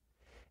morning.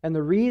 And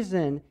the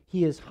reason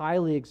He is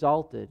highly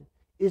exalted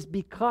is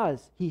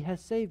because He has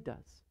saved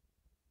us.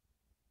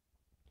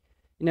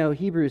 You know,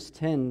 Hebrews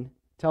 10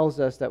 tells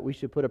us that we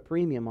should put a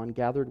premium on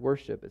gathered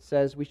worship. It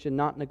says we should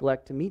not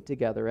neglect to meet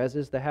together, as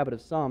is the habit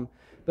of some,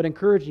 but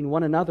encouraging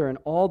one another, and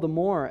all the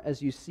more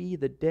as you see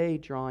the day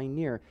drawing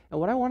near. And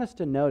what I want us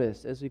to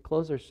notice as we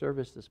close our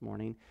service this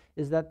morning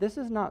is that this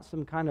is not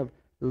some kind of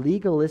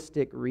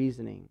legalistic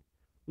reasoning,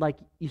 like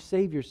you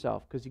save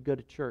yourself because you go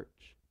to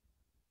church.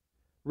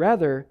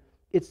 Rather,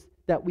 it's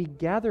that we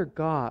gather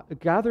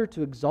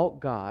to exalt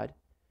God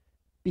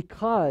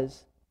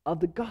because of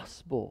the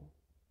gospel.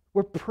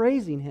 We're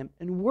praising Him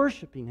and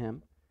worshiping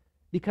Him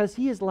because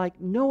He is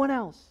like no one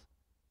else.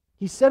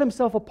 He set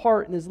Himself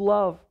apart in His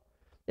love,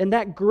 and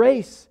that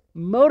grace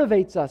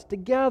motivates us to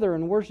gather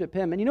and worship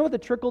Him. And you know what the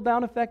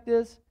trickle-down effect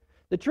is?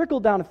 The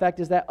trickle-down effect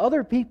is that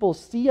other people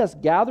see us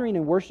gathering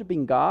and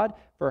worshiping God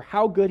for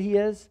how good He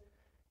is,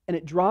 and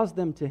it draws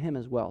them to Him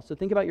as well. So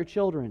think about your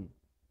children,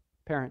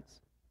 parents.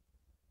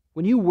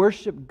 When you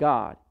worship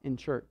God in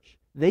church,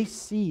 they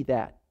see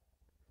that.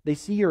 They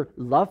see your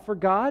love for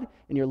God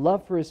and your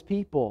love for His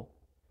people.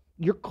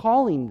 You're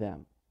calling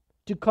them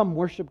to come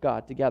worship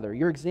God together.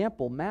 Your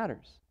example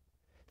matters.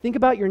 Think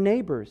about your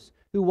neighbors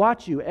who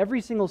watch you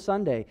every single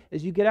Sunday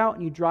as you get out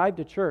and you drive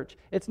to church.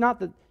 It's not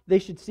that they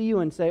should see you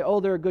and say, oh,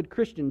 they're a good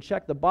Christian,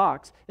 check the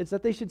box. It's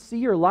that they should see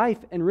your life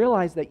and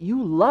realize that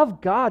you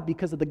love God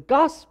because of the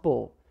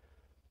gospel.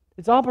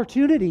 It's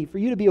opportunity for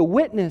you to be a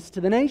witness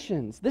to the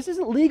nations. This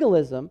isn't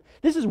legalism.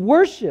 This is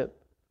worship.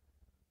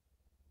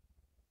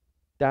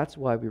 That's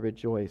why we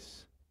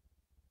rejoice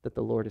that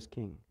the Lord is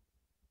King.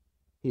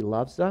 He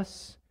loves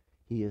us,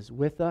 He is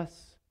with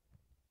us,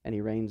 and He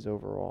reigns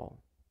over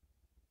all.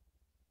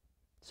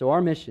 So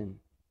our mission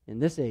in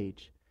this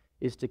age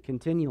is to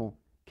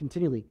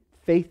continually,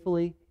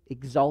 faithfully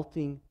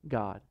exalting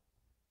God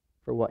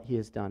for what He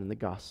has done in the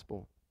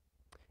gospel.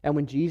 And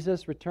when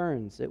Jesus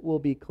returns, it will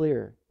be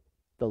clear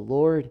the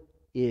Lord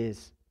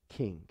is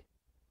King.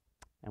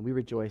 And we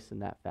rejoice in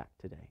that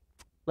fact today.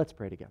 Let's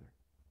pray together.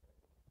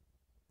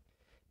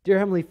 Dear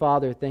Heavenly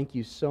Father, thank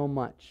you so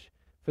much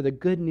for the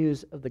good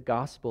news of the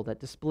gospel that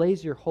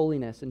displays your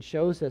holiness and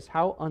shows us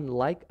how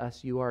unlike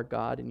us you are,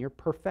 God, and your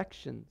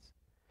perfections.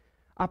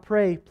 I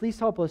pray, please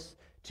help us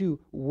to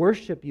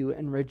worship you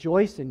and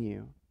rejoice in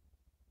you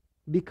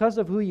because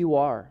of who you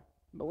are.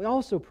 But we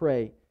also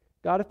pray,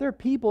 God, if there are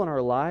people in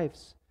our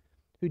lives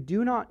who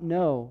do not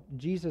know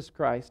Jesus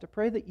Christ, I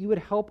pray that you would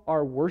help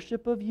our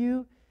worship of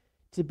you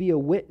to be a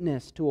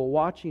witness to a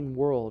watching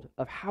world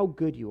of how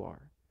good you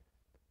are.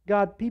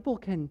 God, people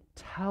can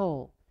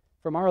tell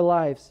from our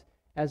lives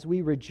as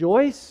we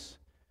rejoice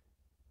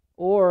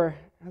or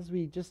as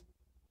we just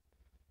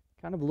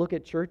kind of look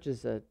at church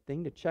as a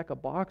thing to check a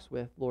box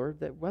with, Lord,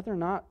 that whether or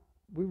not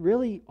we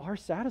really are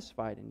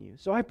satisfied in you.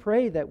 So I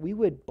pray that we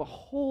would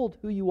behold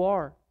who you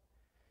are,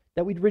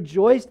 that we'd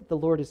rejoice that the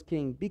Lord is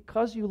King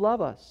because you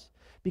love us,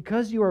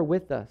 because you are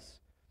with us,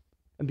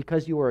 and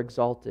because you are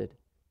exalted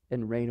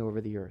and reign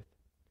over the earth.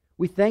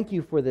 We thank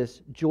you for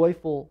this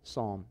joyful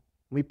psalm.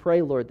 We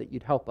pray, Lord, that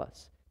you'd help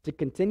us to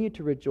continue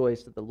to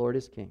rejoice that the Lord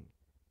is King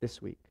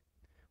this week.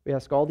 We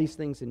ask all these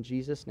things in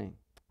Jesus' name.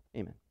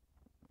 Amen.